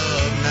 I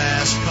love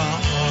NASCAR.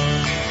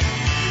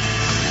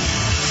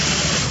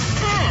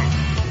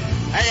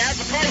 Hey, how's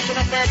the closing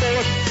up there,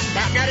 boys?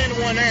 About got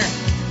into one there.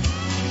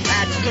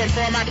 I just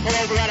told him out to pull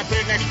over right up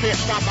here next pit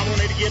stop. I'm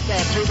going to need to get 2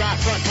 right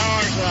front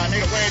tires. I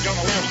need a wedge on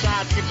the left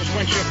side to get this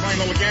windshield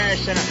clean, a little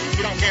gas. And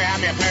you don't care how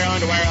many pair of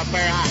underwear up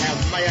there. I have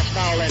messed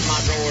all in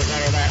my drawers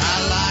out of that. I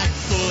like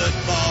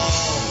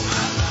football.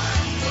 I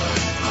like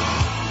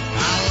football.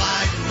 I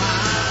like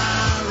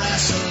my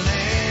wrestling.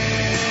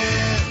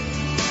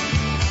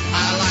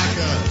 I like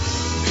a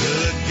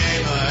good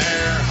game of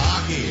air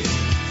hockey.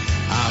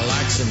 I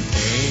like some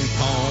ping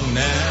pong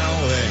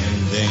now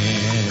and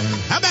then.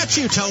 How about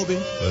you, Toby?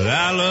 But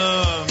I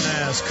love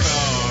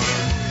NASCAR.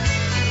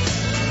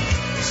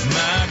 It's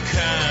my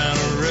kind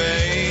of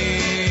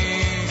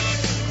race.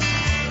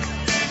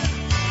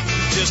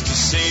 Just to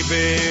see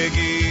Big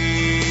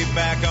E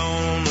back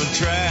on the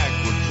track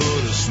would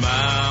put a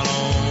smile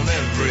on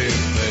every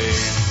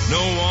face.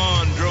 No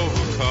one drove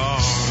a car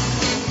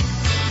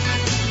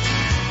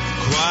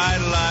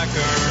quite like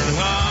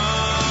Earnhardt.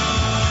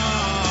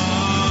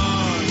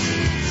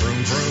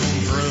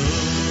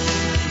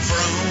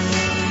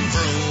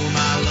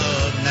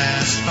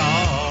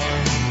 NASCAR.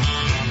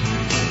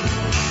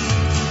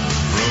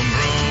 Vroom,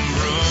 vroom,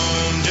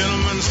 vroom.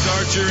 Gentlemen,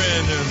 start your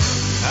engines.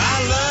 I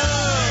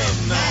love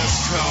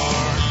NASCAR.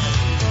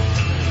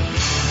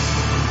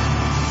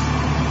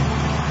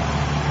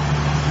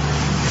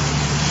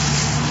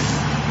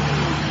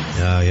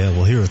 Yeah.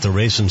 Well, here at the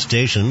Racing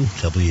Station,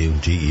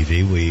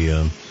 WDEV,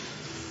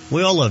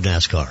 we all love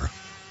NASCAR.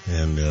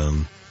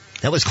 And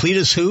that was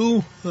Cletus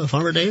who,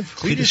 Farmer Dave?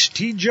 Cletus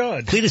T.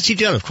 Judd. Cletus T.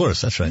 Judd, of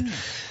course. That's right. Yeah.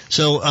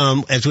 So,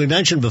 as we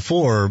mentioned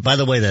before, by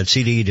the way, that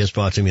CD you just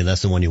brought to me,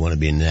 that's the one you want to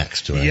be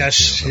next, right?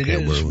 Yes, okay,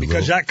 it is,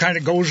 because that kind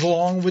of goes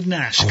along with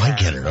NASCAR. Oh, I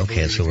get it.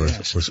 Okay, so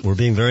we're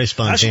being very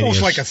spontaneous. That's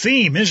almost like a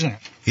theme, isn't it?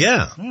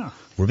 Yeah.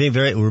 We're being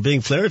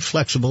very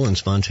flexible and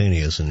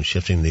spontaneous and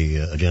shifting the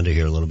agenda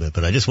here a little bit.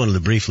 But I just wanted to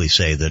briefly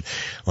say that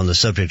on the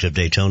subject of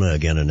Daytona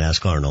again and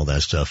NASCAR and all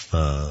that stuff,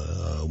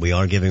 we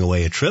are giving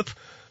away a trip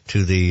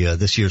to the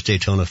this year's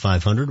Daytona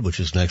 500, which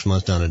is next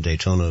month down in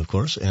Daytona, of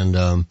course. And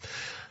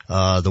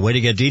the way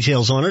to get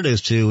details on it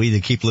is to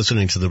either keep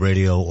listening to the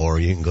radio or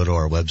you can go to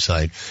our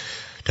website,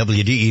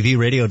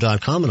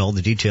 WDEVradio.com, and all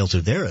the details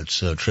are there.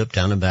 It's a trip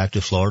down and back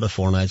to Florida,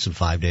 4 nights and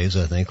 5 days,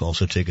 I think.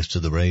 Also tickets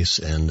to the race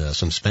and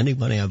some spending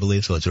money, I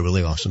believe. So it's a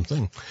really awesome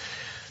thing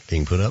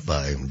being put up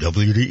by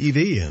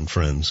WDEV and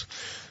friends.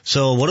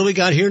 So what do we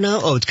got here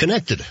now? Oh, it's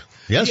connected.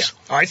 Yes?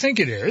 Yeah, I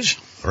think it is.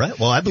 All right.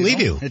 Well, I believe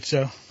you. It's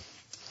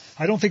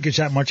I don't think it's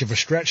that much of a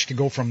stretch to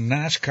go from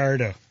NASCAR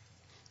to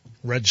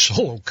Red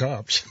Solo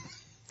Cups.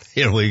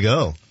 Here we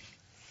go.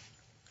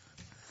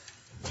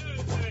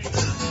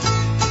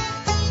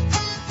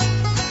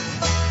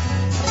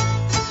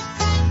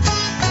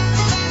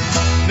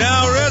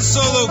 Now, Red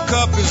Solo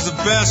Cup is the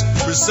best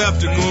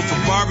receptacle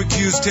for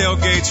barbecues,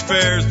 tailgates,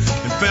 fairs,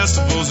 and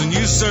festivals, and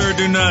you, sir,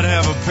 do not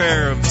have a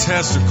pair of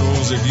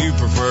testicles if you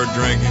prefer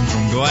drinking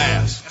from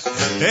glass.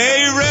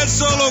 Hey, Red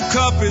Solo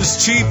Cup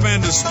is cheap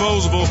and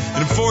disposable.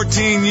 In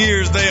 14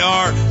 years, they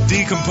are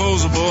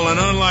decomposable, and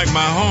unlike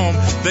my home,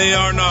 they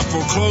are not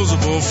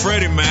foreclosable.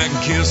 Freddie Mac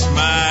can kiss my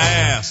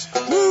ass.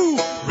 Woo!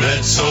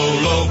 Red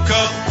Solo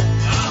Cup,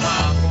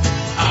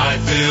 I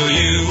fill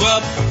you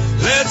up.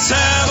 Let's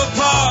have a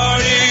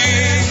party.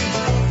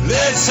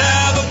 Let's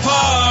have a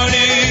party.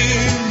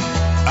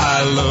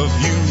 I love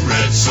you,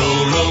 Red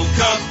Solo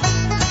Cup.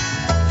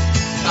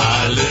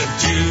 I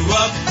lift you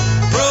up.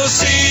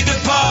 Proceed to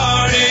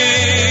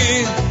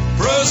party.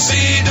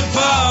 Proceed to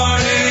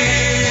party.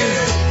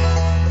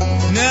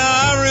 Now,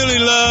 I really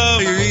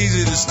love you're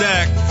easy to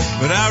stack,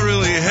 but I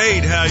really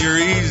hate how you're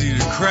easy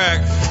to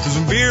crack. Because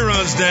when beer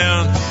runs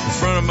down in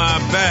front of my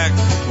back,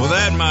 well,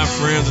 that, my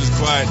friends, is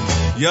quite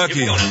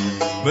yucky.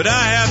 But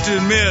I have to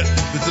admit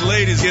that the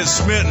ladies get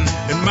smitten,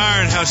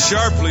 admiring how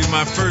sharply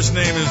my first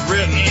name is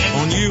written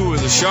on you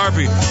with a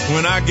Sharpie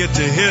when I get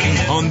to hitting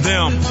on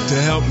them to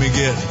help me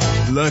get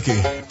lucky.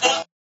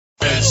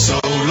 Red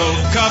Solo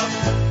Cup,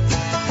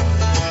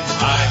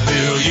 I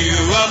fill you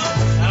up.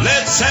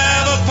 Let's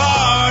have a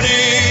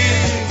party.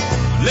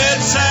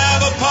 Let's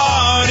have a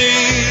party.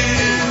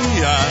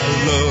 I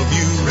love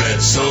you, Red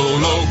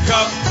Solo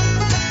Cup.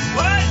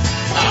 What?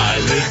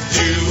 I lift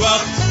you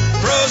up.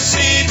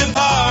 Proceed to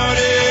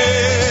party.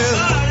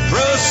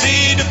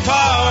 Proceed to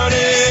party.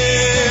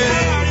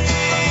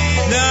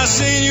 Now I've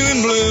seen you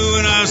in blue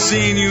and I've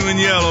seen you in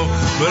yellow,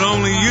 but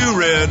only you,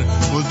 Red,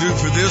 will do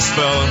for this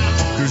fella,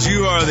 'cause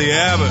you are the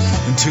Abbott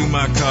to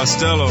my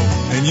Costello,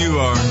 and you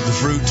are the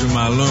fruit to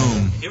my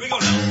loom. Here we go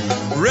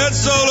now. Red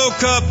Solo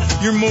Cup,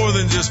 you're more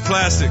than just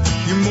plastic.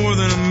 You're more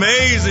than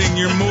amazing.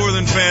 You're more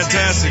than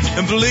fantastic.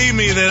 And believe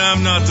me that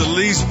I'm not the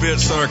least bit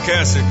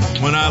sarcastic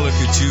when I look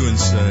at you and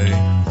say,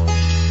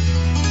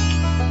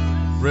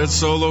 Red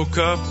Solo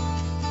Cup,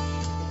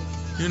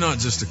 you're not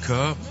just a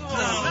cup. No,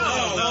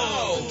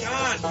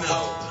 God,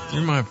 no.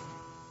 You're my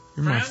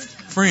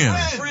friend.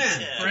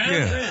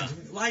 Friend.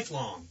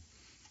 Lifelong.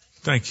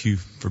 Thank you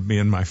for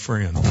being my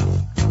friend.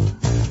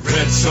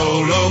 Red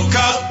Solo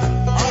Cup,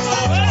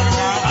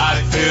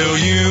 I fill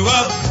you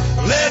up.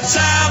 Let's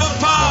have a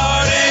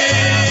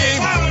party.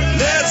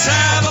 Let's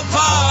have a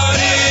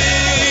party.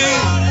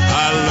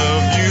 I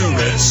love you,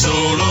 Red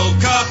Solo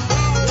Cup.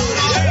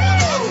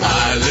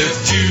 I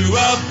lift you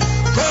up.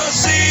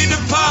 Proceed to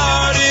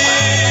party.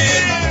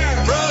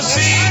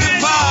 Proceed to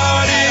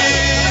party.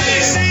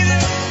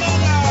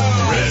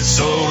 Red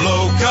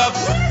Solo Cup.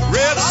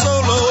 Red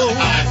Solo.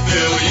 I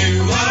fill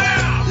you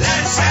up.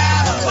 Let's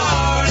have a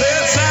party.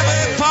 Let's have a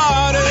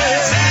party.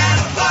 Let's have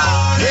a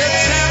party.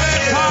 Let's have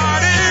a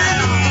party.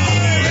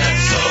 Red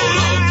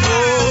Solo Cup.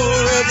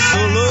 Oh, Red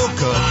Solo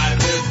Cup. I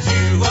lift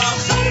you up.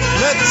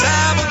 Let's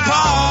have a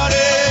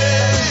party.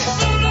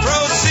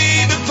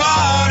 Proceed to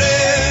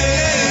party.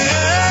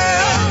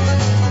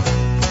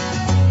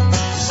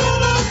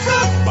 Solo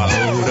Cup.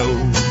 Ba-do-do.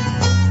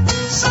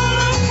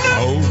 Solo Cup.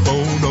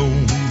 Oh-bo-do.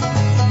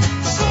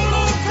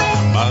 Solo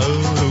Cup.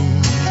 Ba-do.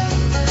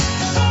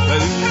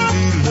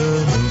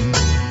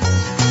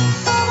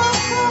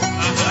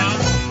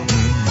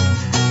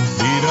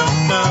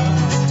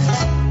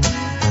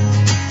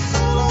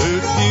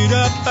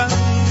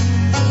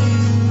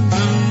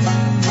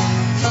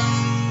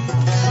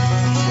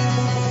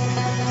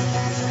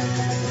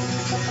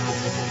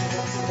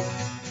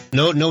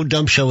 No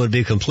dump show would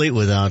be complete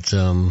without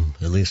at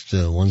least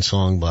one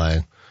song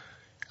by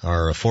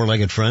our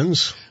four-legged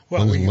friends.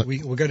 Well, we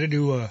got to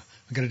do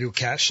We got to do a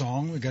cat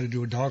song. We got to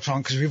do a dog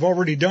song because we've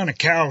already done a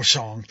cow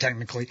song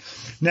technically.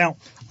 Now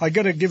I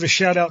got to give a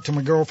shout out to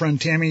my girlfriend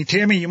Tammy.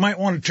 Tammy, you might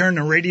want to turn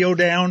the radio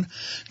down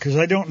because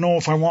I don't know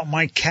if I want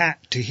my cat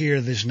to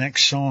hear this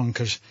next song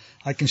because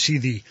I can see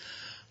the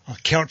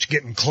couch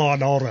getting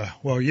clawed all to,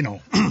 well, you know.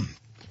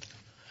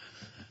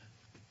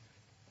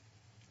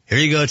 Here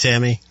you go,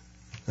 Tammy.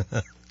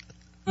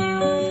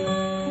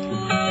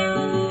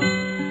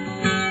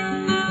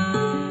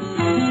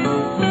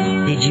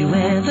 Did you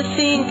ever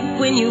think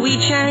when you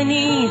eat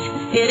Chinese,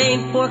 it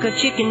ain't pork or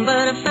chicken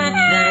but a fat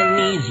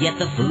Chinese? Yet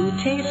the food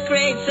tastes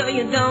great so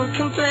you don't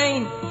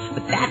complain.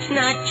 But that's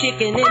not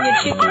chicken in your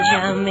chicken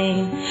chow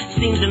mein.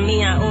 Seems to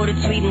me I ordered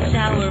sweet and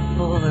sour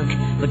pork,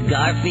 but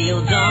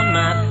Garfield's on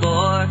my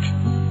fork.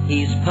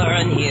 He's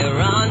purring here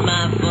on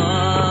my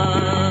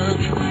fork.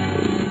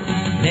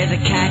 There's a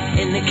cat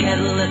in the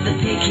kettle at the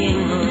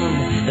Peking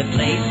Moon, the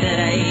place that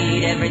I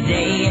eat every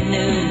day at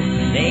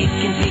noon. They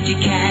can feed you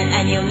cat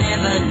and you'll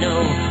never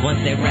know.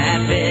 Once they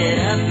wrap it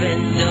up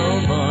in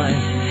dough,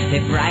 boys,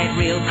 they fry it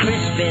real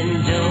crisp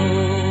in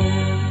dough.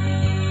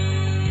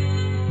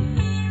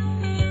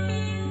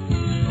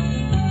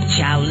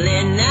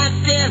 Shaolin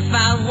asked if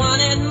I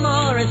wanted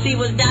more as he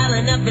was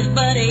dialing up his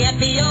buddy at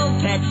the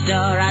old pet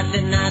store. I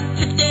said, not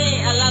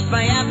today, I lost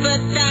my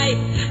appetite.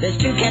 There's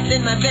 2 cats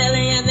in my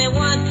belly and they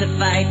want to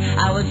fight.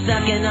 I was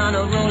sucking on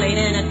a Roll-8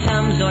 and a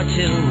Tums or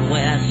 2.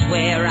 Well, I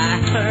swear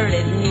I heard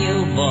it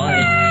new,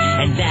 boys,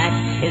 and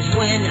that is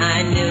when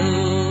I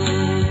knew.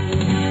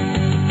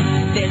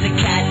 There's a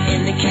cat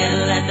in the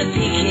kettle at the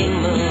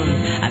Peking Moon.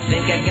 I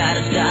think I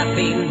gotta stop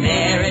eating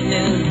there at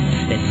noon.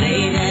 They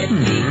say that it's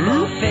beef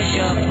or fish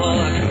or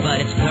pork, but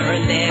it's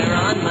purring there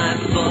on my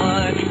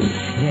fork.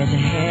 There's a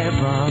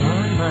hairball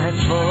on my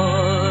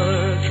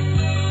fork.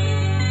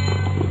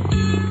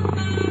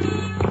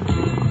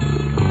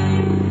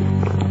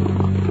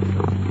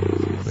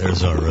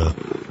 There's our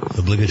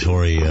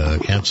obligatory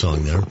cat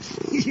song there.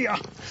 Yeah.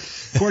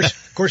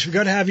 Of course, we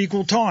got to have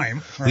equal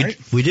time, right?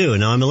 We do.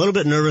 Now, I'm a little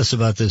bit nervous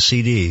about this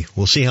CD.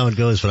 We'll see how it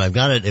goes, but I've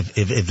got it.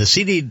 If the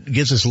CD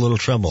gives us a little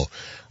trouble,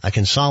 I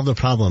can solve the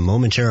problem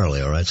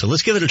momentarily, all right? So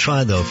let's give it a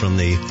try, though, from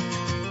the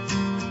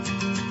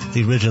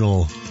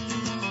original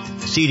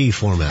CD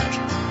format.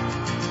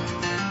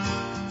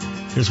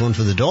 Here's one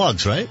for the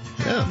dogs, right?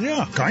 Yeah.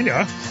 Yeah, kind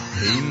of.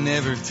 He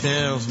never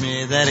tells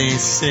me that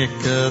he's sick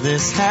of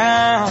this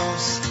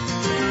house.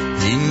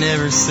 He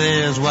never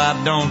says, why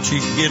don't you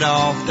get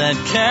off that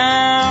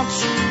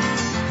couch?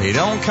 He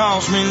don't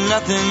cost me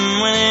nothing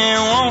when he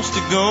wants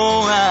to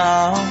go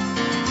out.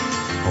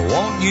 I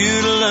want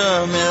you to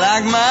love me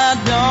like my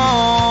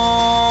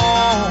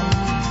dog.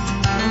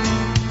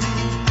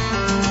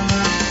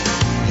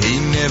 He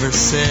never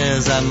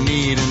says I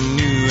need a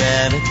new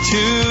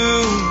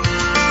attitude.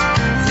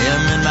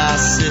 Him and my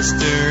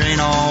sister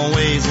ain't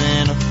always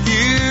in a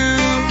feud.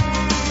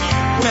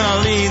 When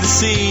I leave the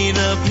seat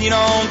up, he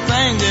don't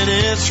think that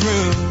it's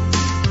rude.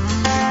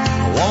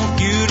 I want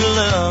you to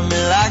love me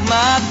like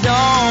my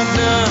dog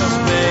does,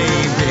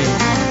 baby.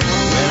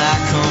 When I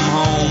come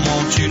home,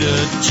 want you to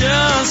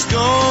just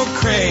go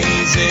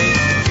crazy.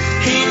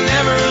 He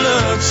never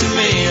looks at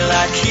me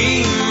like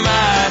he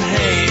might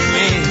hate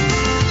me.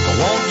 I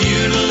want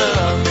you to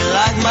love me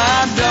like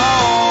my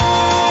dog.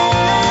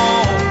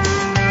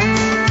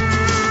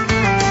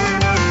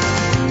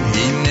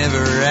 He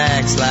never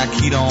acts like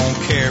he don't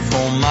care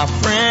for my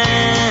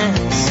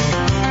friends.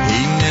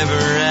 He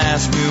never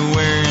asks me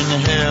where in the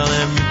hell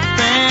have you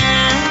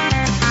been.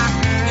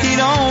 He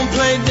don't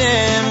play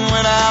dead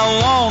when I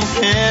want to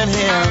pet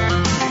him.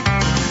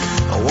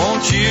 I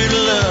want you to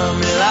love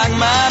me like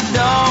my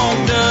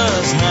dog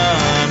does,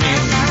 honey.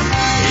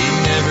 He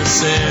never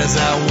says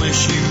I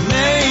wish you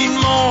made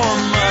more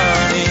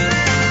money.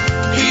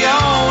 He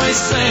always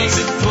thinks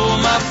it pull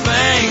my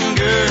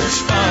fingers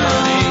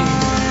funny.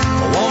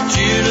 I want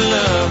you to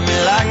love me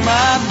like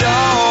my dog.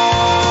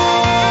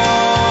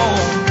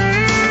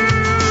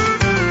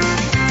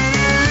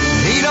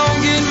 He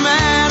don't get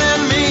mad at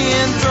me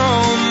and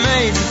throw a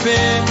major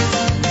fit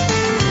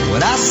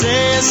when I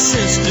say his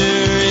sister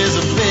is a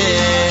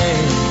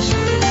bitch.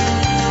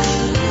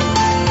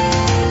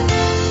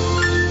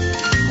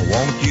 I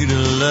want you to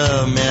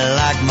love me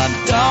like my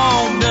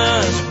dog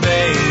does,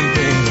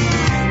 baby.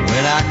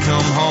 When I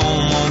come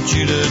home, want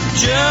you to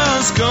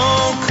just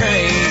go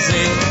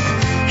crazy.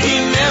 He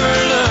never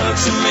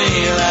looks at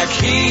me like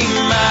he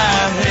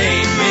might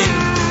hate me.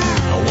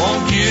 I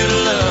want you to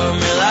love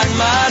me like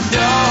my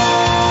dog.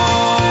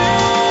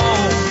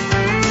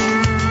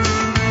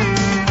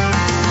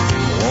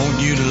 I want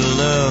you to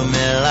love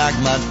me like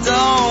my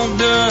dog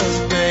does,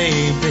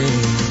 baby.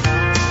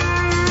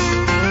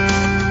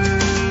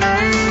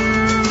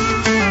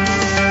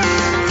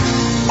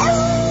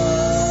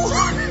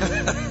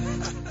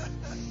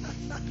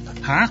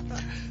 Huh?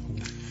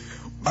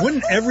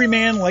 Wouldn't every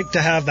man like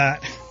to have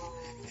that?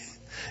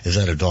 Is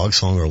that a dog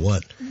song or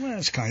what? Well,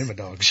 it's kind of a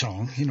dog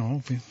song, you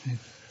know.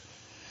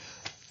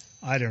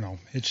 I don't know.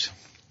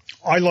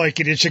 I like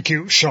it. It's a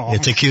cute song.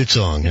 It's a cute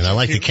song, and I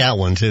like the cat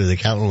one too. The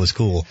cat one was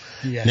cool.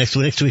 Yeah. Next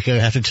week I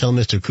have to tell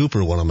Mr.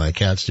 Cooper, one of my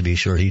cats, to be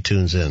sure he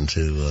tunes in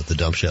to the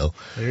Dump Show.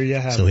 There you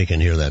have so it. he can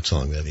hear that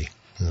song, maybe.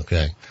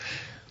 Okay.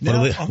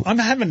 Now, I'm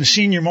having a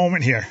senior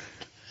moment here.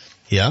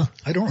 Yeah?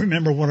 I don't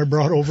remember what I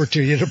brought over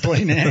to you to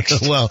play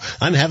next. Well,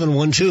 I'm having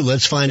one too.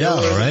 Let's find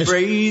out, all right?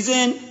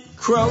 Brazen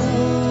crow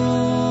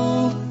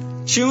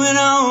chewing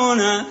on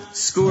a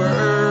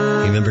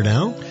squirrel. You remember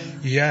now?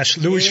 Yes,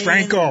 Louis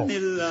Franco,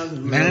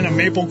 man of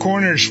Maple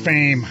Corners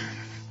fame.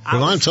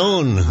 Vermont's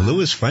own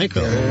Louis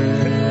Franco.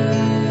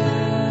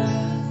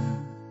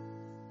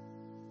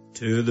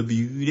 To the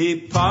beauty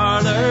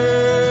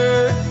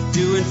parlor,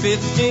 doing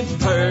 50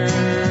 per.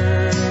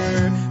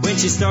 When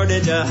she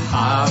started to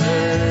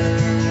holler,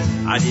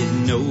 I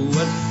didn't know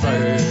what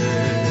for.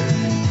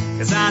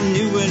 'Cause I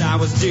knew what I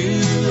was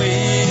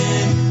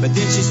doing, but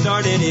then she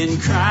started in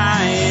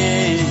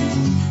crying.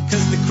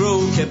 'Cause the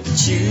crow kept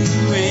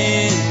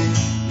chewing,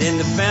 then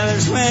the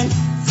feathers went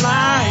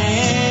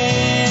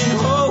flying.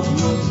 Oh,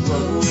 oh,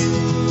 oh.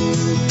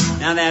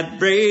 Now that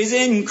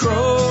brazen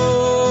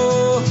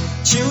crow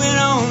chewing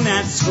on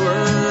that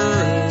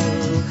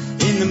squirrel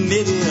in the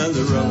middle of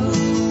the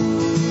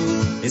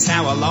road is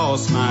how I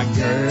lost my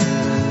girl.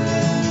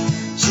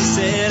 She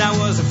said I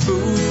was a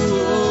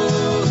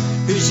fool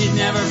who she'd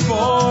never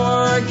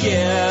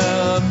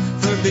forgive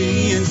for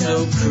being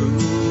so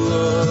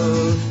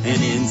cruel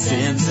and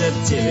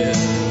insensitive.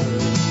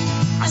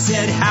 I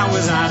said, how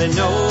was I to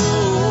know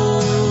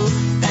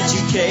that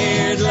you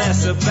cared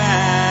less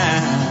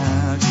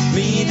about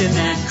me than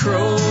that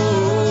crow?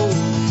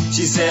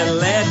 She said,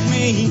 let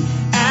me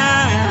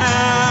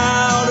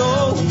out.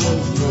 Oh,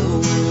 oh,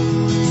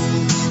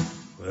 oh.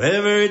 Well,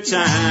 every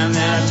time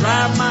that I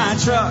drive my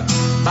truck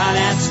by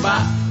that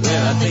spot,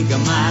 well, I think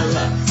of my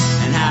luck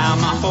and how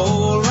my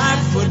whole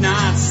life would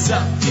not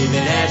suck if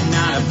it had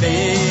not have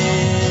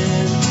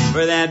been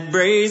for that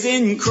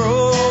brazen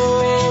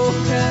crow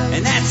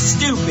and that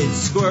stupid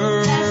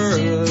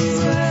squirrel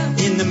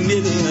in the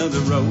middle of the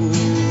road.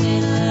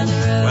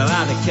 Well,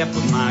 I'd have kept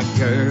with my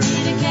girl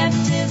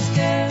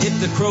if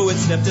the crow had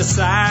stepped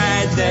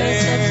aside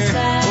there,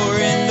 or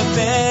in the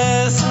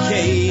best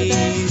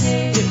case,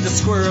 if the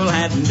squirrel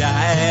hadn't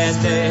died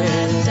there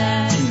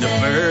in the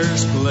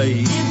first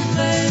place.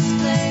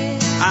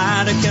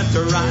 I'd have kept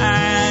her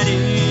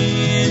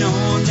riding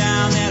on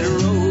down that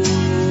road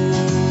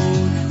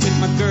with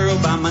my girl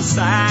by my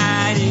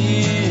side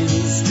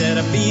instead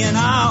of being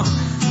all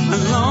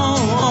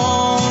alone.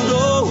 Oh,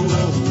 oh,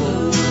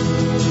 oh.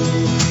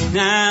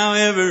 Now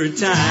every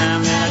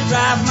time that I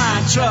drive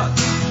my truck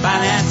by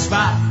that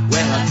spot,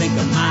 well, I think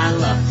of my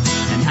luck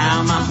and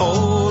how my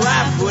whole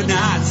life would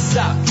not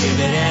suck if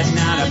it had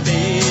not have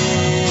been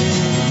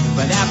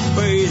for that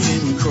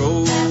brazen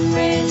crow.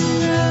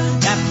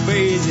 That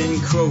brazen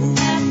crow.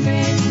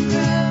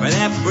 For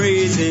that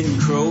brazen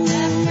crow.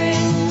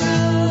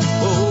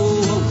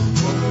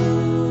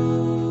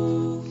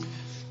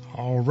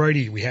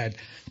 Alrighty, we had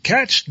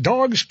cats,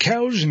 dogs,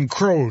 cows, and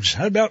crows.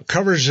 That about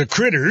covers the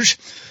critters.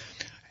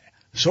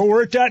 So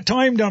we're at that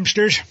time,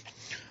 dumpsters.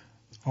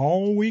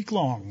 All week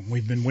long,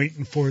 we've been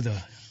waiting for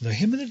the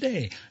hymn of the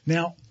day.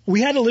 Now,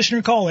 we had a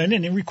listener call in,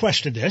 and he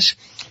requested this.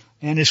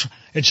 And it's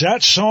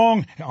that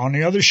song, On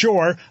the Other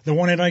Shore, the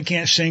one that I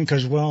can't sing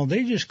because, well,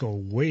 they just go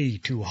way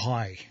too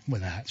high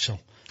with that. So,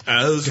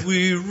 as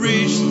we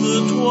reach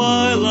the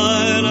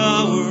twilight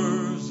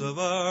hours of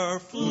our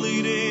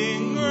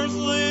fleeting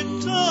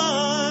earthly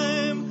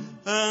time,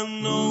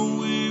 and know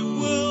we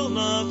will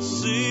not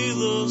see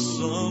the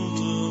sun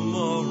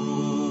tomorrow,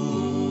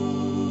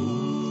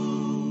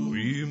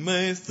 we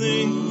may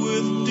think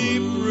with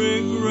deep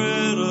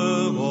regret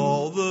of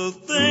all the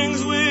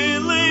things we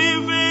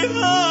leave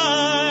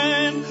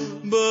behind,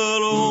 but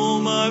oh,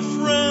 my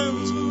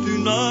friends, do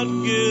not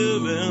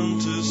give in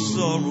to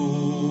sorrow.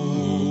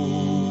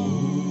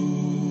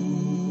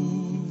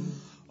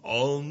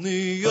 On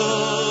the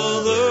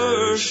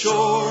other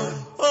shore,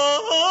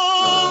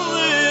 on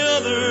the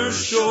other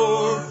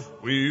shore,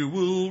 we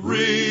will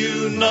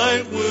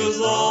reunite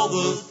with all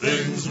the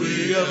things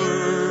we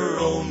ever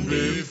owned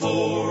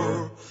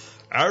before.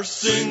 Our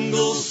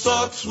single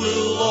stocks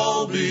will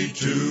all be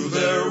to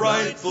their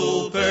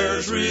rightful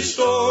pairs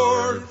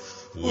restored.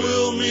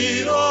 We'll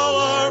meet all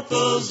our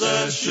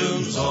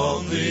possessions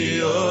on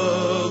the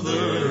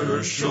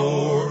other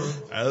shore.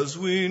 As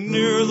we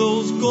near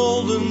those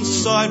golden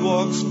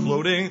sidewalks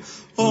floating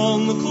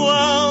on the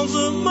clouds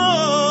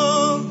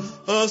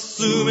above,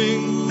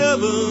 assuming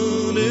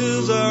heaven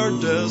is our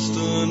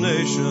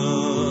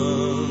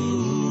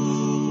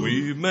destination,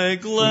 we may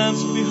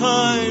glance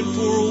behind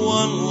for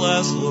one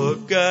last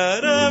look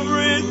at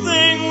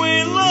everything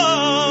we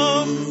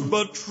love,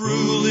 but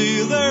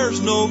truly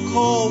there's no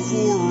call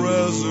for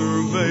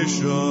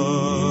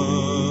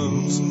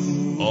reservations.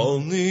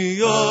 On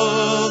the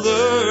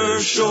other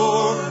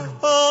shore,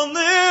 on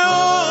the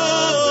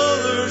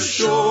other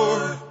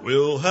shore,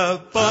 we'll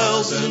have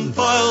piles and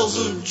piles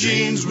of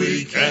jeans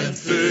we can't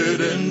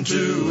fit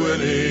into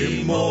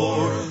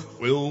anymore.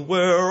 We'll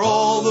wear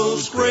all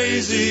those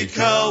crazy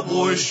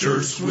cowboy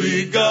shirts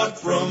we got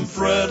from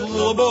Fred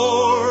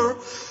Labor.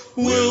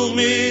 We'll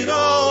meet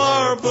all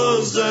our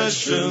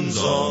possessions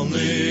on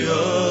the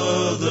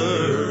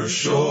other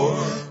shore.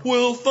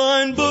 We'll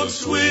find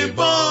books we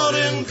bought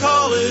in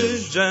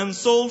college and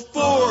sold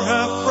for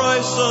half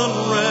price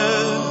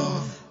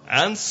unread.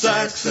 And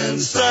sacks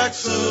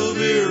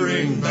of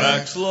earring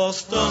backs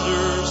lost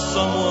under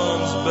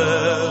someone's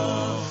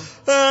bed.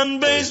 And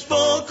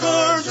baseball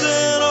cards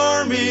and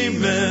army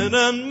men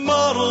and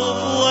model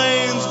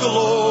planes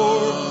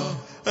galore.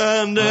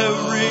 And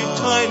every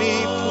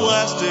tiny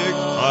plastic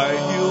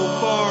high-heel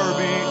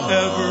Barbie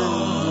ever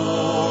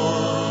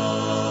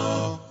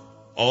wore.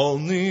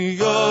 On the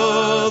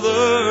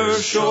other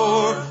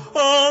shore,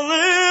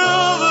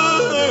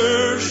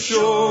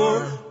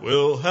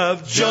 we'll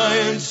have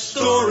giant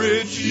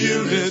storage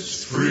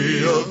units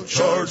free of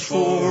charge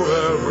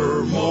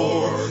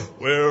forevermore.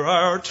 Where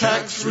our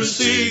tax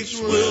receipts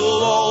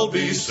will all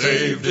be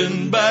saved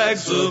in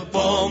bags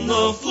upon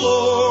the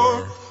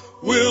floor.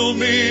 We'll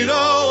meet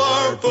all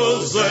our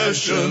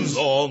possessions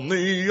on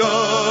the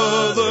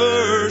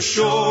other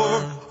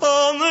shore.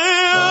 On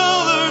the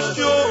other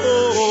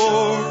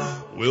shore.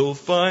 We'll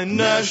find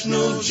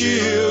National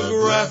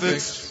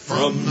Geographics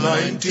from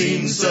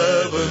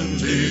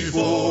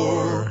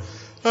 1974.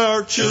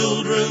 Our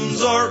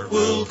children's art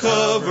will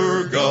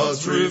cover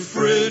God's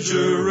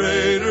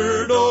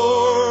refrigerator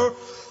door.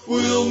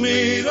 We'll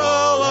meet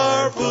all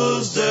our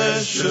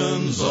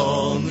possessions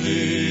on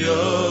the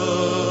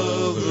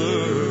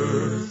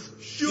other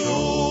shore.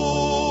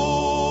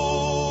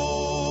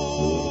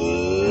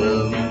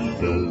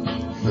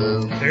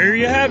 There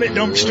you have it,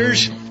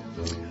 dumpsters.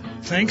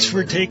 Thanks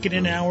for taking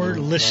an hour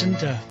to listen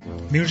to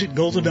Music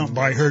Goes to Dump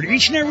By, heard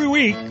each and every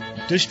week,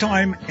 this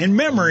time in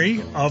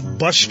memory of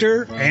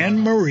Buster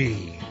and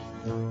Marie.